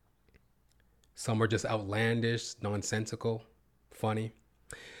 Some were just outlandish, nonsensical, funny.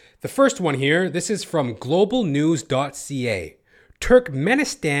 The first one here, this is from globalnews.ca.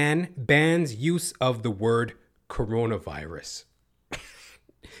 Turkmenistan bans use of the word coronavirus.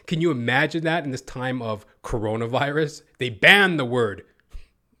 Can you imagine that in this time of coronavirus? They ban the word.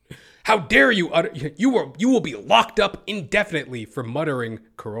 How dare you utter, you will be locked up indefinitely for muttering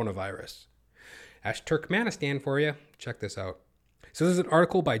coronavirus. That's Turkmenistan for you. Check this out. So this is an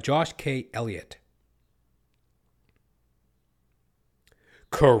article by Josh K. Elliott.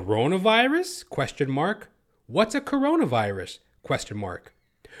 Coronavirus? Question mark. What's a coronavirus? Question mark.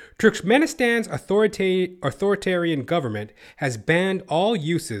 Turkmenistan's authoritarian government has banned all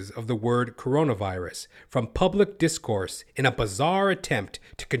uses of the word coronavirus from public discourse in a bizarre attempt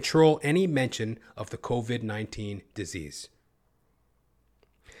to control any mention of the COVID-19 disease.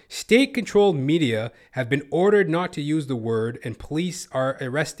 State-controlled media have been ordered not to use the word, and police are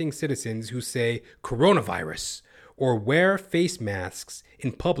arresting citizens who say coronavirus or wear face masks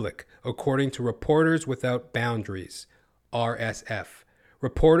in public, according to Reporters Without Boundaries, RSF.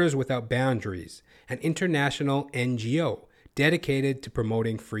 Reporters Without Boundaries, an international NGO dedicated to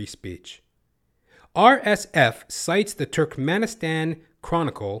promoting free speech. RSF cites the Turkmenistan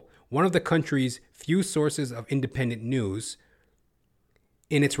Chronicle, one of the country's few sources of independent news,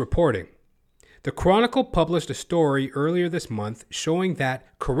 in its reporting. The Chronicle published a story earlier this month showing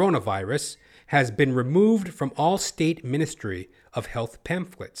that coronavirus has been removed from all state Ministry of Health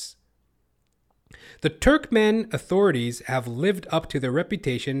pamphlets. The Turkmen authorities have lived up to their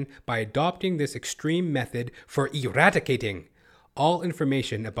reputation by adopting this extreme method for eradicating all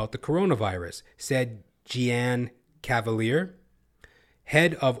information about the coronavirus, said Gian Cavalier,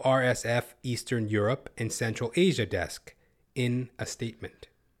 head of RSF Eastern Europe and Central Asia desk, in a statement.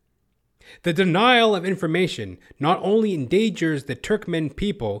 The denial of information not only endangers the Turkmen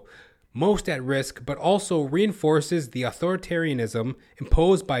people most at risk, but also reinforces the authoritarianism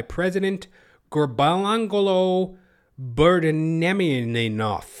imposed by President Gurbanguly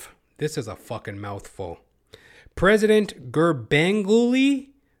Berdimuhammedov. This is a fucking mouthful. President Gurbanguly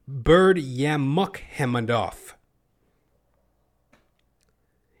Berdimuhammedov.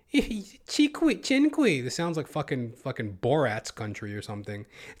 Chinkwi. This sounds like fucking Borat's country or something.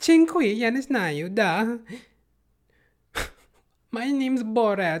 Chinkwi, я не знаю, да. My name's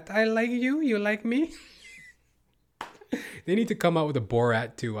Borat. I like you. You like me? They need to come out with a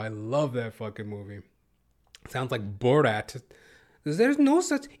Borat 2. I love that fucking movie. Sounds like Borat. There's no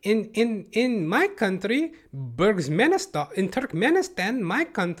such in my country, Turkmenistan, in Turkmenistan, my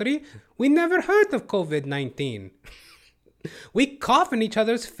country, we never heard of COVID-19. We cough in each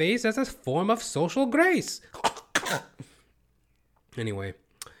other's face as a form of social grace. Anyway,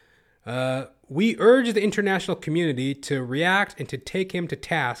 we urge the international community to react and to take him to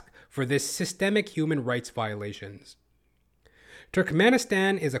task for this systemic human rights violations.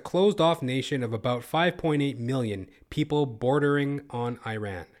 Turkmenistan is a closed-off nation of about 5.8 million people bordering on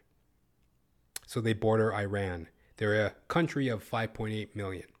Iran. So they border Iran. They're a country of 5.8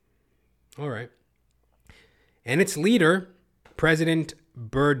 million. All right. And its leader, President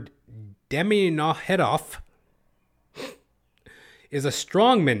Berdimuhammedov is a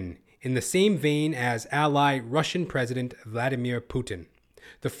strongman in the same vein as ally Russian President Vladimir Putin.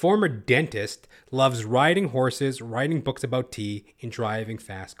 The former dentist loves riding horses, writing books about tea, and driving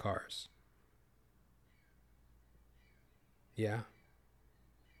fast cars. Yeah.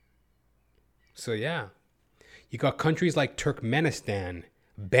 So yeah, you got countries like Turkmenistan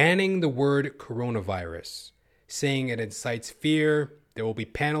banning the word coronavirus, saying it incites fear, there will be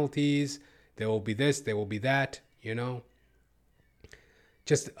penalties, there will be this, there will be that, you know.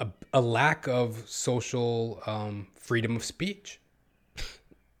 Just a lack of social freedom of speech.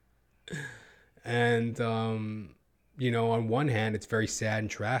 And, you know, on one hand, it's very sad and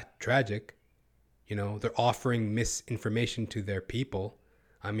tragic. You know, they're offering misinformation to their people.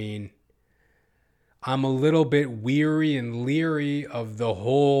 I mean, I'm a little bit weary and leery of the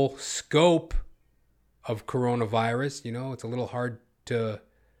whole scope of coronavirus. You know, it's a little hard to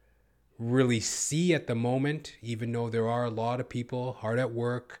really see at the moment, even though there are a lot of people hard at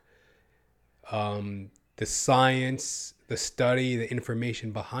work. The science, the study, the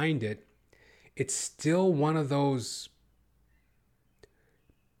information behind it, it's still one of those,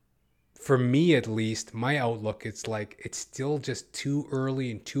 for me at least, my outlook, it's like it's still just too early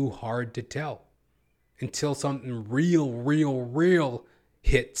and too hard to tell. Until something real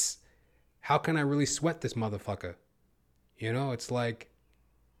hits, how can I really sweat this motherfucker? You know, it's like,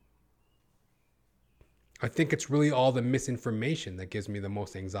 I think it's really all the misinformation that gives me the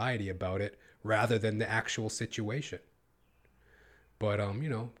most anxiety about it rather than the actual situation. But, you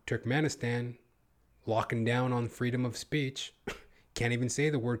know, Turkmenistan locking down on freedom of speech. Can't even say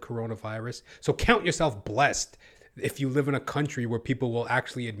the word coronavirus. So count yourself blessed if you live in a country where people will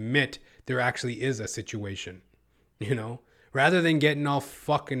actually admit there actually is a situation, you know, rather than getting all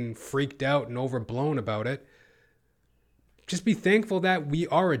fucking freaked out and overblown about it. Just be thankful that we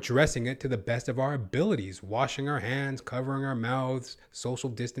are addressing it to the best of our abilities, washing our hands, covering our mouths, social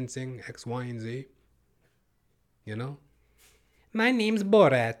distancing, X, Y, and Z, you know. My name's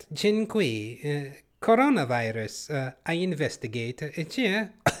Borat Jinkui. Coronavirus. I investigate. Yeah.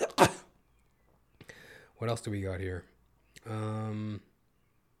 What else do we got here?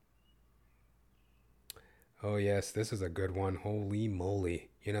 Oh, yes, this is a good one. Holy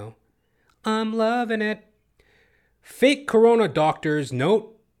moly, you know? I'm loving it. Fake corona doctors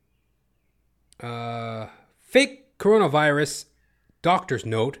note. Fake coronavirus doctor's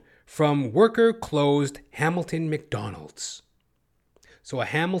note from worker closed Hamilton McDonald's. So a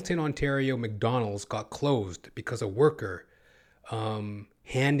Hamilton, Ontario McDonald's got closed because a worker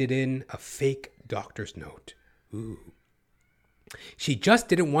handed in a fake doctor's note. Ooh. She just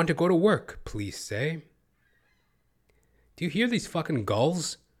didn't want to go to work, police say. Do you hear these fucking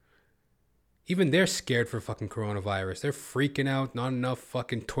gulls? Even they're scared for fucking coronavirus. They're freaking out. Not enough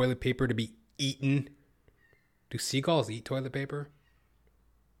fucking toilet paper to be eaten. Do seagulls eat toilet paper?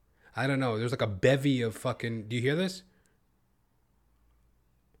 I don't know. There's like a bevy of fucking... Do you hear this?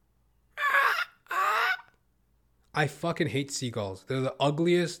 I fucking hate seagulls. They're the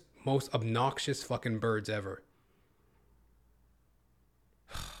ugliest, most obnoxious fucking birds ever.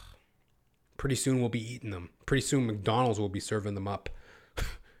 Pretty soon we'll be eating them. Pretty soon McDonald's will be serving them up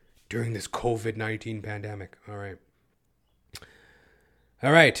during this COVID-19 pandemic. All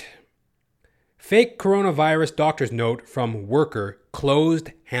right. Fake coronavirus doctor's note from worker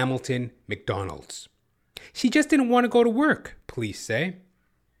closed Hamilton McDonald's. She just didn't want to go to work, police say.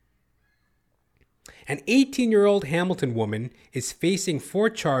 An 18-year-old Hamilton woman is facing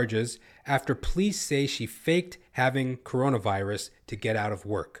 4 charges after police say she faked having coronavirus to get out of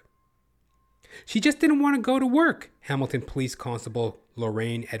work. She just didn't want to go to work, Hamilton Police Constable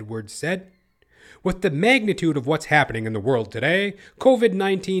Lorraine Edwards said. With the magnitude of what's happening in the world today,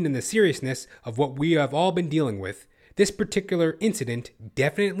 COVID-19 and the seriousness of what we have all been dealing with, this particular incident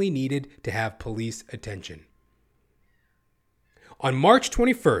definitely needed to have police attention. On March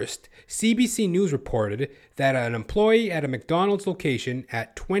 21st, CBC News reported that an employee at a McDonald's location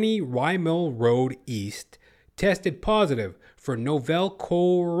at 20 Rye Mill Road East tested positive for novel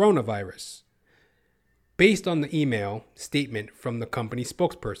coronavirus, based on the email statement from the company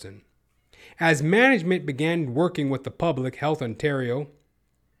spokesperson. As management began working with Public Health Ontario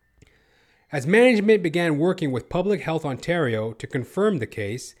to confirm the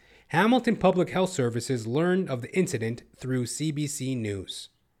case, Hamilton Public Health Services learned of the incident through CBC News.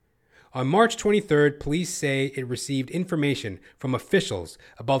 On March 23rd, police say it received information from officials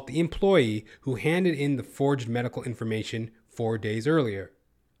about the employee who handed in the forged medical information 4 days earlier.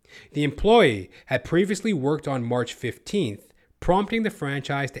 The employee had previously worked on March 15th, prompting the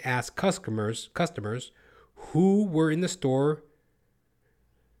franchise to ask customers who were in the store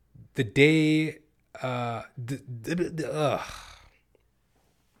the day, I'm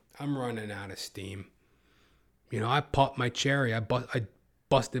running out of steam. I popped my cherry. I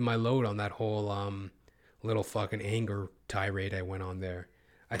busted my load on that whole little fucking anger tirade I went on there.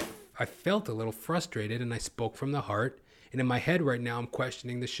 I felt a little frustrated and I spoke from the heart. And in my head right now, I'm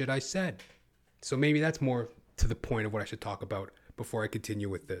questioning the shit I said. So maybe that's more to the point of what I should talk about before I continue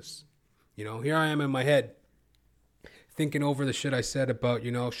with this. Here I am in my head thinking over the shit I said about,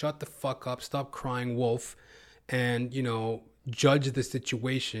 shut the fuck up, stop crying wolf, and, judge the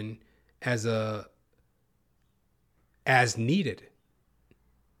situation as needed.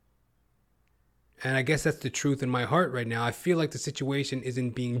 And I guess that's the truth in my heart right now. I feel like the situation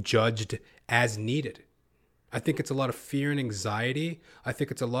isn't being judged as needed. I think it's a lot of fear and anxiety. I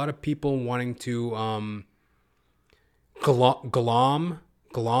think it's a lot of people wanting to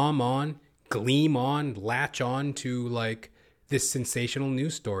gleam on, latch on to like this sensational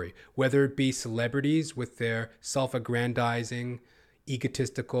news story, whether it be celebrities with their self-aggrandizing,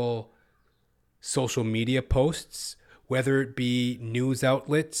 egotistical social media posts, whether it be news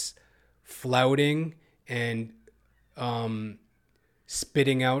outlets flouting and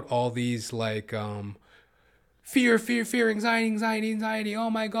spitting out all these like fear, anxiety. Oh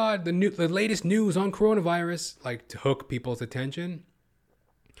my God, the latest news on coronavirus, like to hook people's attention.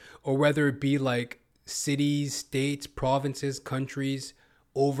 Or whether it be like cities, states, provinces, countries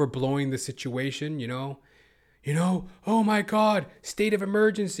overblowing the situation, oh my God, state of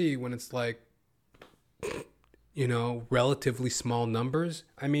emergency, when it's like, relatively small numbers.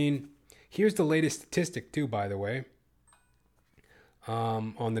 I mean, here's the latest statistic too, by the way,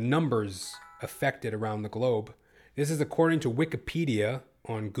 on the numbers affected around the globe. This is according to Wikipedia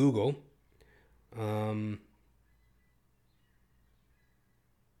on Google.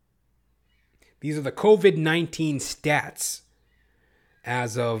 These are the COVID-19 stats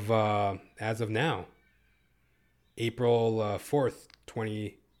as of now, April 4th,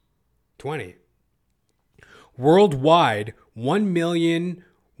 2020. Worldwide,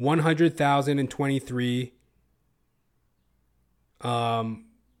 1,100,023. I'm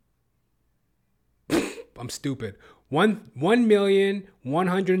stupid.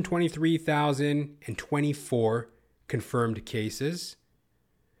 1,123,024 confirmed cases.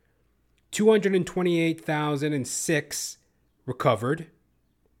 228,006 recovered.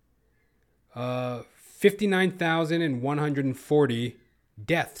 59,140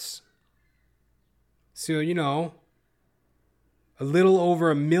 deaths. So, a little over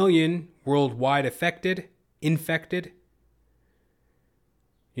 1 million worldwide infected.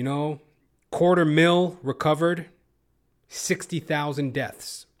 250,000 recovered. 60,000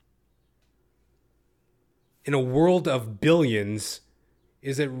 deaths. In a world of billions,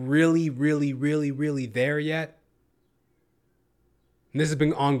 is it really, really, really, really there yet? And this has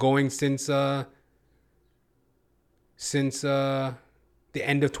been ongoing since the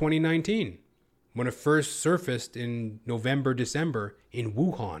end of 2019, when it first surfaced in November, December in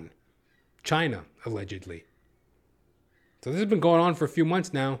Wuhan, China, allegedly. So this has been going on for a few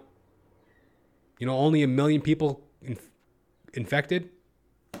months now. Only 1 million people infected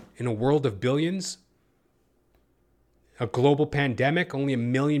in a world of billions. A global pandemic, only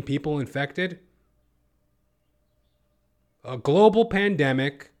 1 million people infected. A global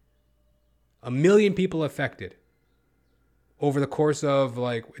pandemic, 1 million people affected. Over the course of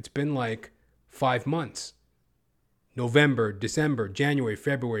it's been 5 months. November, December, January,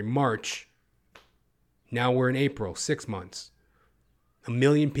 February, March. Now we're in April, 6 months. 1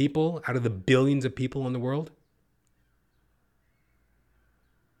 million people out of the billions of people in the world.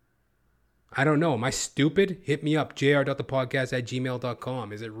 I don't know. Am I stupid? Hit me up,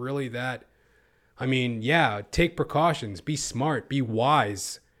 jr.thepodcast@gmail.com. Is it really that? I mean, yeah, take precautions. Be smart. Be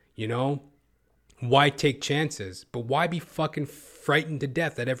wise. Why take chances? But why be fucking frightened to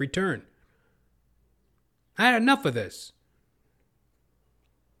death at every turn? I had enough of this.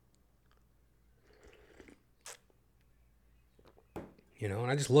 And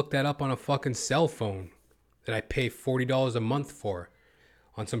I just looked that up on a fucking cell phone that I pay $40 a month for.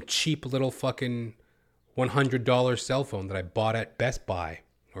 On some cheap little fucking $100 cell phone that I bought at Best Buy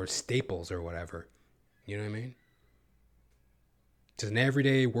or Staples or whatever. You know what I mean? Just an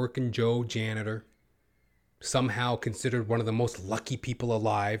everyday working Joe janitor. Somehow considered one of the most lucky people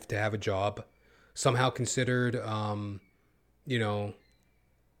alive to have a job. Somehow considered,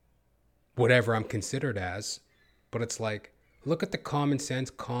 whatever I'm considered as. But it's like, look at the common sense,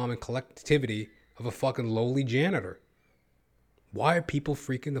 calm, and collectivity of a fucking lowly janitor. Why are people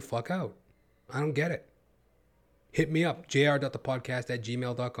freaking the fuck out? I don't get it. Hit me up,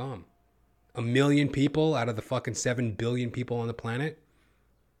 jr.thepodcast@gmail.com. 1 million people out of the fucking 7 billion people on the planet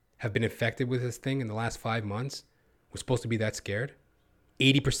have been infected with this thing in the last 5 months, we're supposed to be that scared?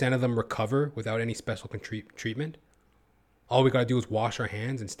 80% of them recover without any special treatment. All we got to do is wash our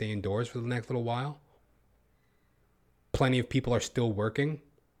hands and stay indoors for the next little while. Plenty of people are still working.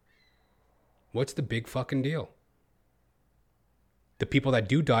 What's the big fucking deal? The people that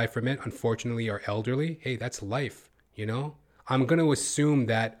do die from it, unfortunately, are elderly. Hey, that's life, you know? I'm going to assume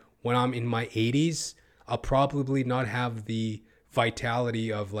that when I'm in my 80s, I'll probably not have the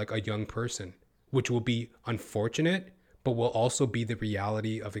vitality of like a young person, which will be unfortunate, but will also be the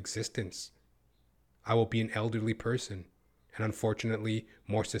reality of existence. I will be an elderly person and unfortunately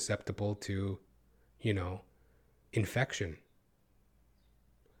more susceptible to, infection.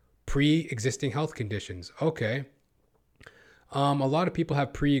 Pre-existing health conditions. Okay. A lot of people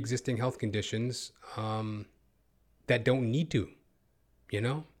have pre-existing health conditions that don't need to,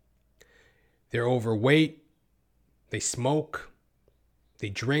 They're overweight, they smoke, they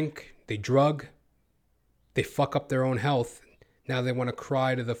drink, they drug, they fuck up their own health. Now they want to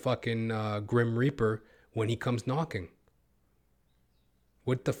cry to the fucking Grim Reaper when he comes knocking.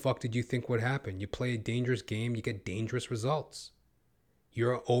 What the fuck did you think would happen? You play a dangerous game, you get dangerous results.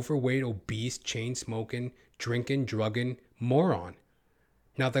 You're an overweight, obese, chain-smoking, drinking, drugging moron.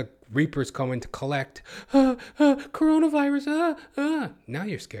 Now the Reaper's coming to collect. Coronavirus, Now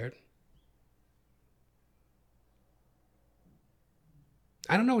you're scared.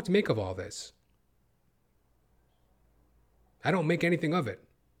 I don't know what to make of all this. I don't make anything of it.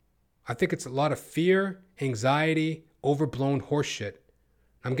 I think it's a lot of fear, anxiety, overblown horseshit.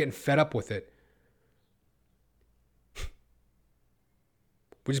 I'm getting fed up with it.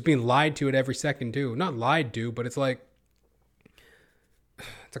 We're just being lied to at every second too. Not lied to, but it's like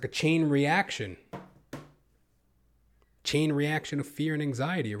a chain reaction. Chain reaction of fear and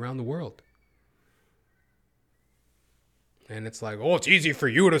anxiety around the world. And it's like, oh, it's easy for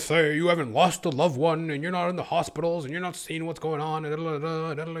you to say you haven't lost a loved one and you're not in the hospitals and you're not seeing what's going on. It's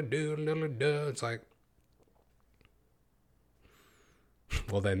like,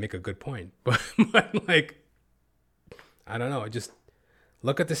 well, then make a good point. But like, I don't know. Just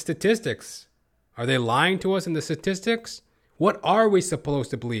look at the statistics. Are they lying to us in the statistics? What are we supposed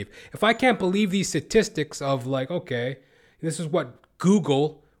to believe? If I can't believe these statistics of like, okay, this is what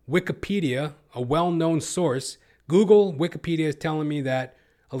Google, Wikipedia, a well-known source, Google, Wikipedia is telling me that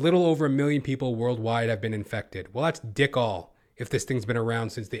a little over 1 million people worldwide have been infected. Well, that's dick all if this thing's been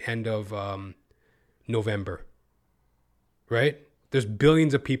around since the end of November. Right? There's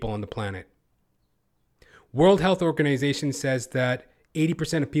billions of people on the planet. World Health Organization says that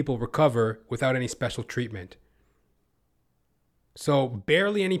 80% of people recover without any special treatment. So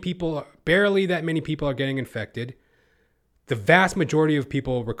barely that many people are getting infected. The vast majority of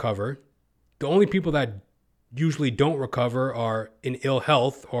people recover. The only people that usually don't recover are in ill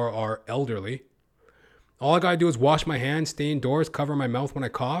health or are elderly. All I gotta do is wash my hands, stay indoors, cover my mouth when I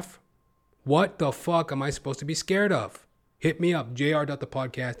cough. What the fuck am I supposed to be scared of? Hit me up,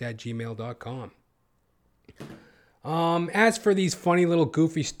 jr.thepodcast@gmail.com. As for these funny little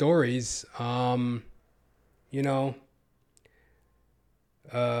goofy stories, let's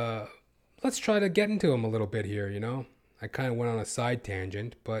try to get into them a little bit here, I kind of went on a side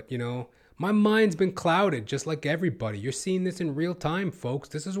tangent, but, my mind's been clouded just like everybody. You're seeing this in real time, folks.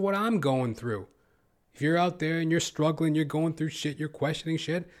 This is what I'm going through. If you're out there and you're struggling, you're going through shit, you're questioning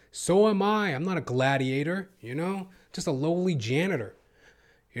shit, so am I. I'm not a gladiator, just a lowly janitor,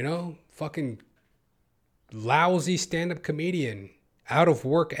 fucking lousy stand-up comedian, out of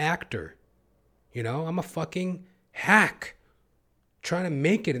work actor. I'm a fucking hack trying to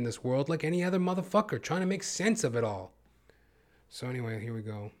make it in this world like any other motherfucker, trying to make sense of it all. So anyway, here we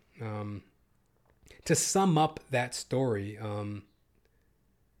go. To sum up that story,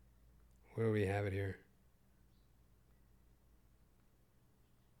 where do we have it here?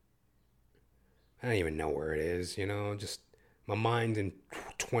 I don't even know where it is, just my mind's in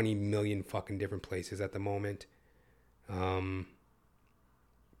 20 million fucking different places at the moment. I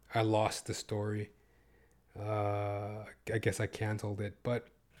lost the story. I guess I canceled it, but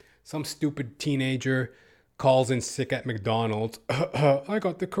some stupid teenager calls in sick at McDonald's. I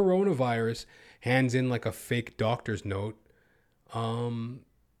got the coronavirus. Hands in like a fake doctor's note. What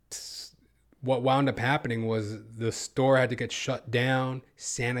wound up happening was the store had to get shut down,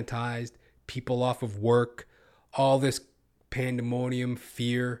 sanitized, people off of work, all this pandemonium,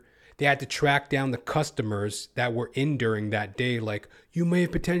 fear. They had to track down the customers that were in during that day. Like, you may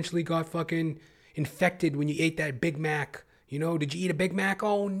have potentially got fucking infected when you ate that Big Mac. Did you eat a Big Mac?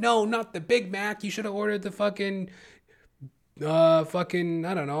 Oh, no, not the Big Mac. You should have ordered the fucking, I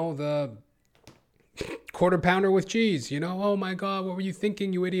don't know, quarter pounder with cheese, you know? Oh my God, what were you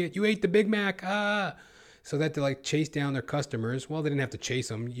thinking, you idiot? You ate the Big Mac. Ah. So that to like chase down their customers. Well, they didn't have to chase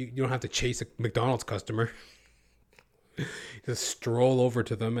them. You don't have to chase a McDonald's customer. Just stroll over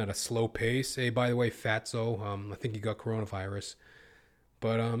to them at a slow pace. Hey, by the way, fatso, I think you got coronavirus.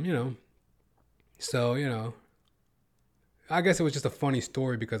 But, so, I guess it was just a funny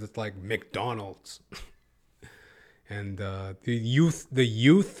story because it's like McDonald's. And the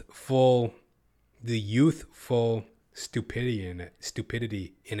youthful stupidity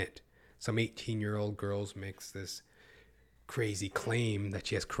in it. Some 18-year-old girls makes this crazy claim that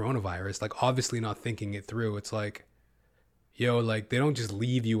she has coronavirus, like obviously not thinking it through. It's like, yo, like they don't just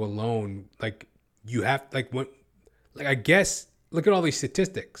leave you alone. Like you have, I guess, look at all these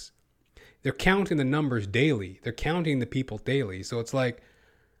statistics. They're counting the numbers daily. They're counting the people daily. So it's like,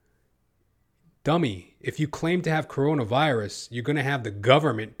 dummy, if you claim to have coronavirus, you're going to have the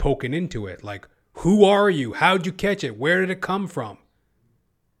government poking into it. Like, who are you? How'd you catch it? Where did it come from?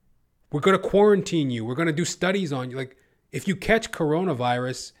 We're going to quarantine you. We're going to do studies on you. Like, if you catch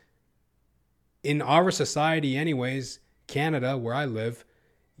coronavirus in our society anyways, Canada, where I live,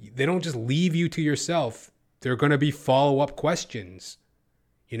 they don't just leave you to yourself. There are going to be follow-up questions.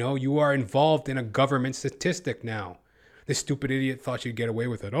 You are involved in a government statistic now. This stupid idiot thought she'd get away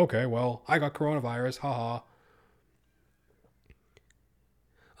with it. Okay, well, I got coronavirus. Haha.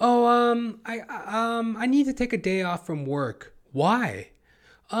 Oh, I need to take a day off from work. Why?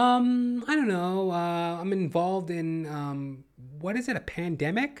 I don't know. I'm involved in, what is it, a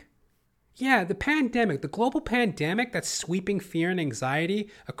pandemic? Yeah, the pandemic, the global pandemic that's sweeping fear and anxiety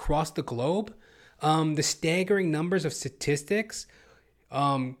across the globe. The staggering numbers of statistics,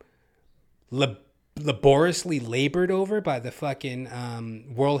 laboriously labored over by the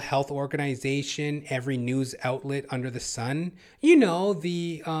fucking World Health Organization, every news outlet under the sun.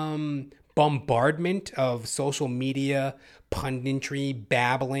 The bombardment of social media, punditry,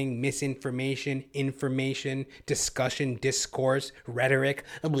 babbling, misinformation, information, discussion, discourse, rhetoric,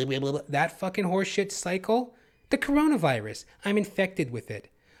 blah, blah, blah, that fucking horseshit cycle. The coronavirus. I'm infected with it.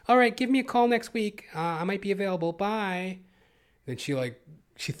 All right, give me a call next week. I might be available. Bye. Then she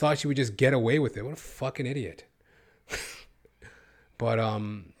thought she would just get away with it. What a fucking idiot. But,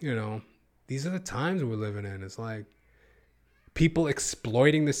 these are the times we're living in. It's like people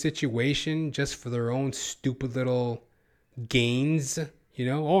exploiting the situation just for their own stupid little gains. Oh,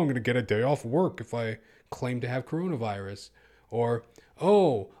 I'm going to get a day off work if I claim to have coronavirus. Or,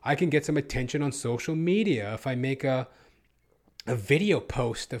 oh, I can get some attention on social media if I make a video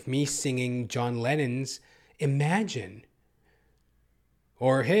post of me singing John Lennon's Imagine.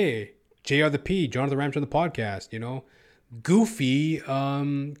 Or, hey, JR the P, Jonathan Ramch on the podcast, goofy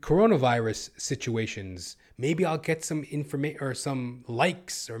coronavirus situations. Maybe I'll get some information or some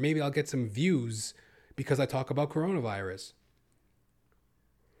likes, or maybe I'll get some views because I talk about coronavirus.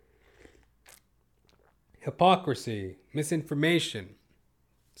 Hypocrisy, misinformation.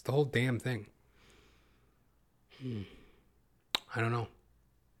 It's the whole damn thing. I don't know.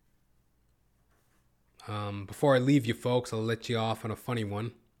 Before I leave you folks, I'll let you off on a funny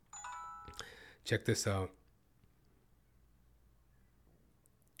one. Check this out.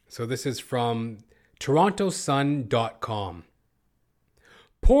 So this is from TorontoSun.com.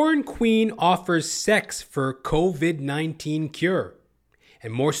 Porn queen offers sex for COVID-19 cure.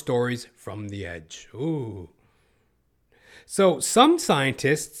 And more stories from The Edge. Ooh. So some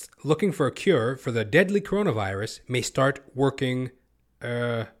scientists looking for a cure for the deadly coronavirus may start working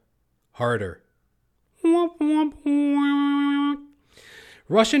harder.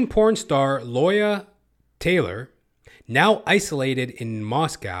 Russian porn star Loya Taylor, now isolated in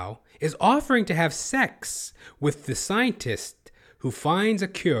Moscow, is offering to have sex with the scientist who finds a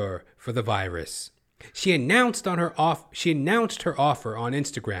cure for the virus. She announced her offer on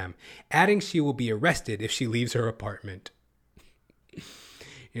Instagram, adding she will be arrested if she leaves her apartment.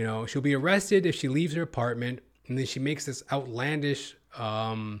 She'll be arrested if she leaves her apartment, and then she makes this outlandish,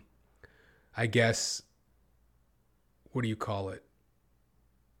 I guess, what do you call it?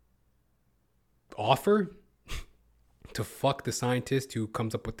 Offer to fuck the scientist who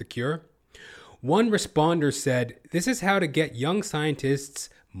comes up with the cure. One responder said, "This is how to get young scientists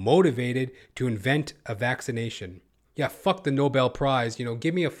motivated to invent a vaccination." Yeah, fuck the Nobel Prize.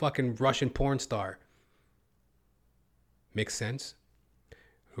 Give me a fucking Russian porn star. Makes sense.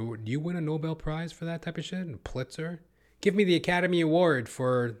 Do you win a Nobel Prize for that type of shit? A Pulitzer? Give me the Academy Award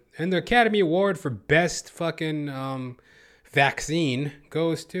and the Academy Award for best fucking vaccine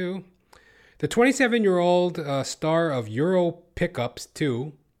goes to the 27-year-old star of Euro Pickups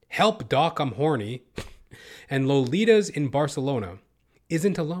 2, Help Doc I'm Horny, and Lolitas in Barcelona.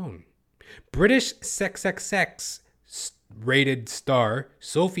 Isn't alone. British XXX rated star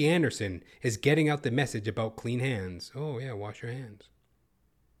Sophie Anderson is getting out the message about clean hands. Oh yeah, wash your hands.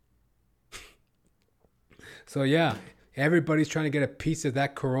 So yeah, everybody's trying to get a piece of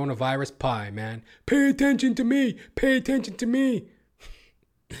that coronavirus pie, man. Pay attention to me. Pay attention to me.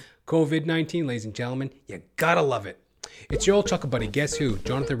 COVID-19, ladies and gentlemen, you gotta love it. It's your old chuckle buddy, guess who?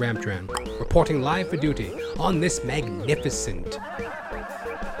 Jonathan Ramtran, reporting live for duty on this magnificent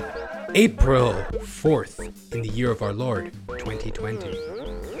April 4th in the year of our Lord, 2020.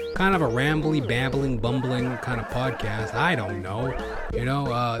 Kind of a rambly, babbling, bumbling kind of podcast. I don't know. You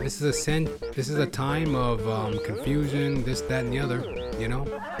know, this is a time of confusion, this, that, and the other, you know.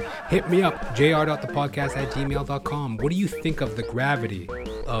 Hit me up, jr.thepodcast@gmail.com. What do you think of the gravity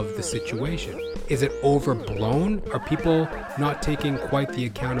of the situation? Is it overblown? Are people not taking quite the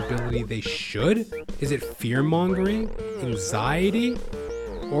accountability they should? Is it fear-mongering? Anxiety?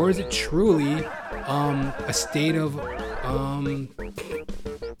 Or is it truly a state of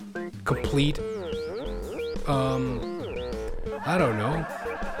complete, I don't know,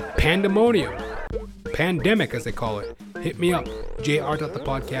 pandemonium, pandemic as they call it? Hit me up,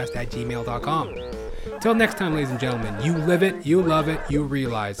 jr.thepodcast@gmail.com. Till next time, ladies and gentlemen, you live it, you love it, you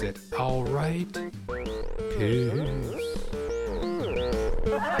realize it. All right. Peace.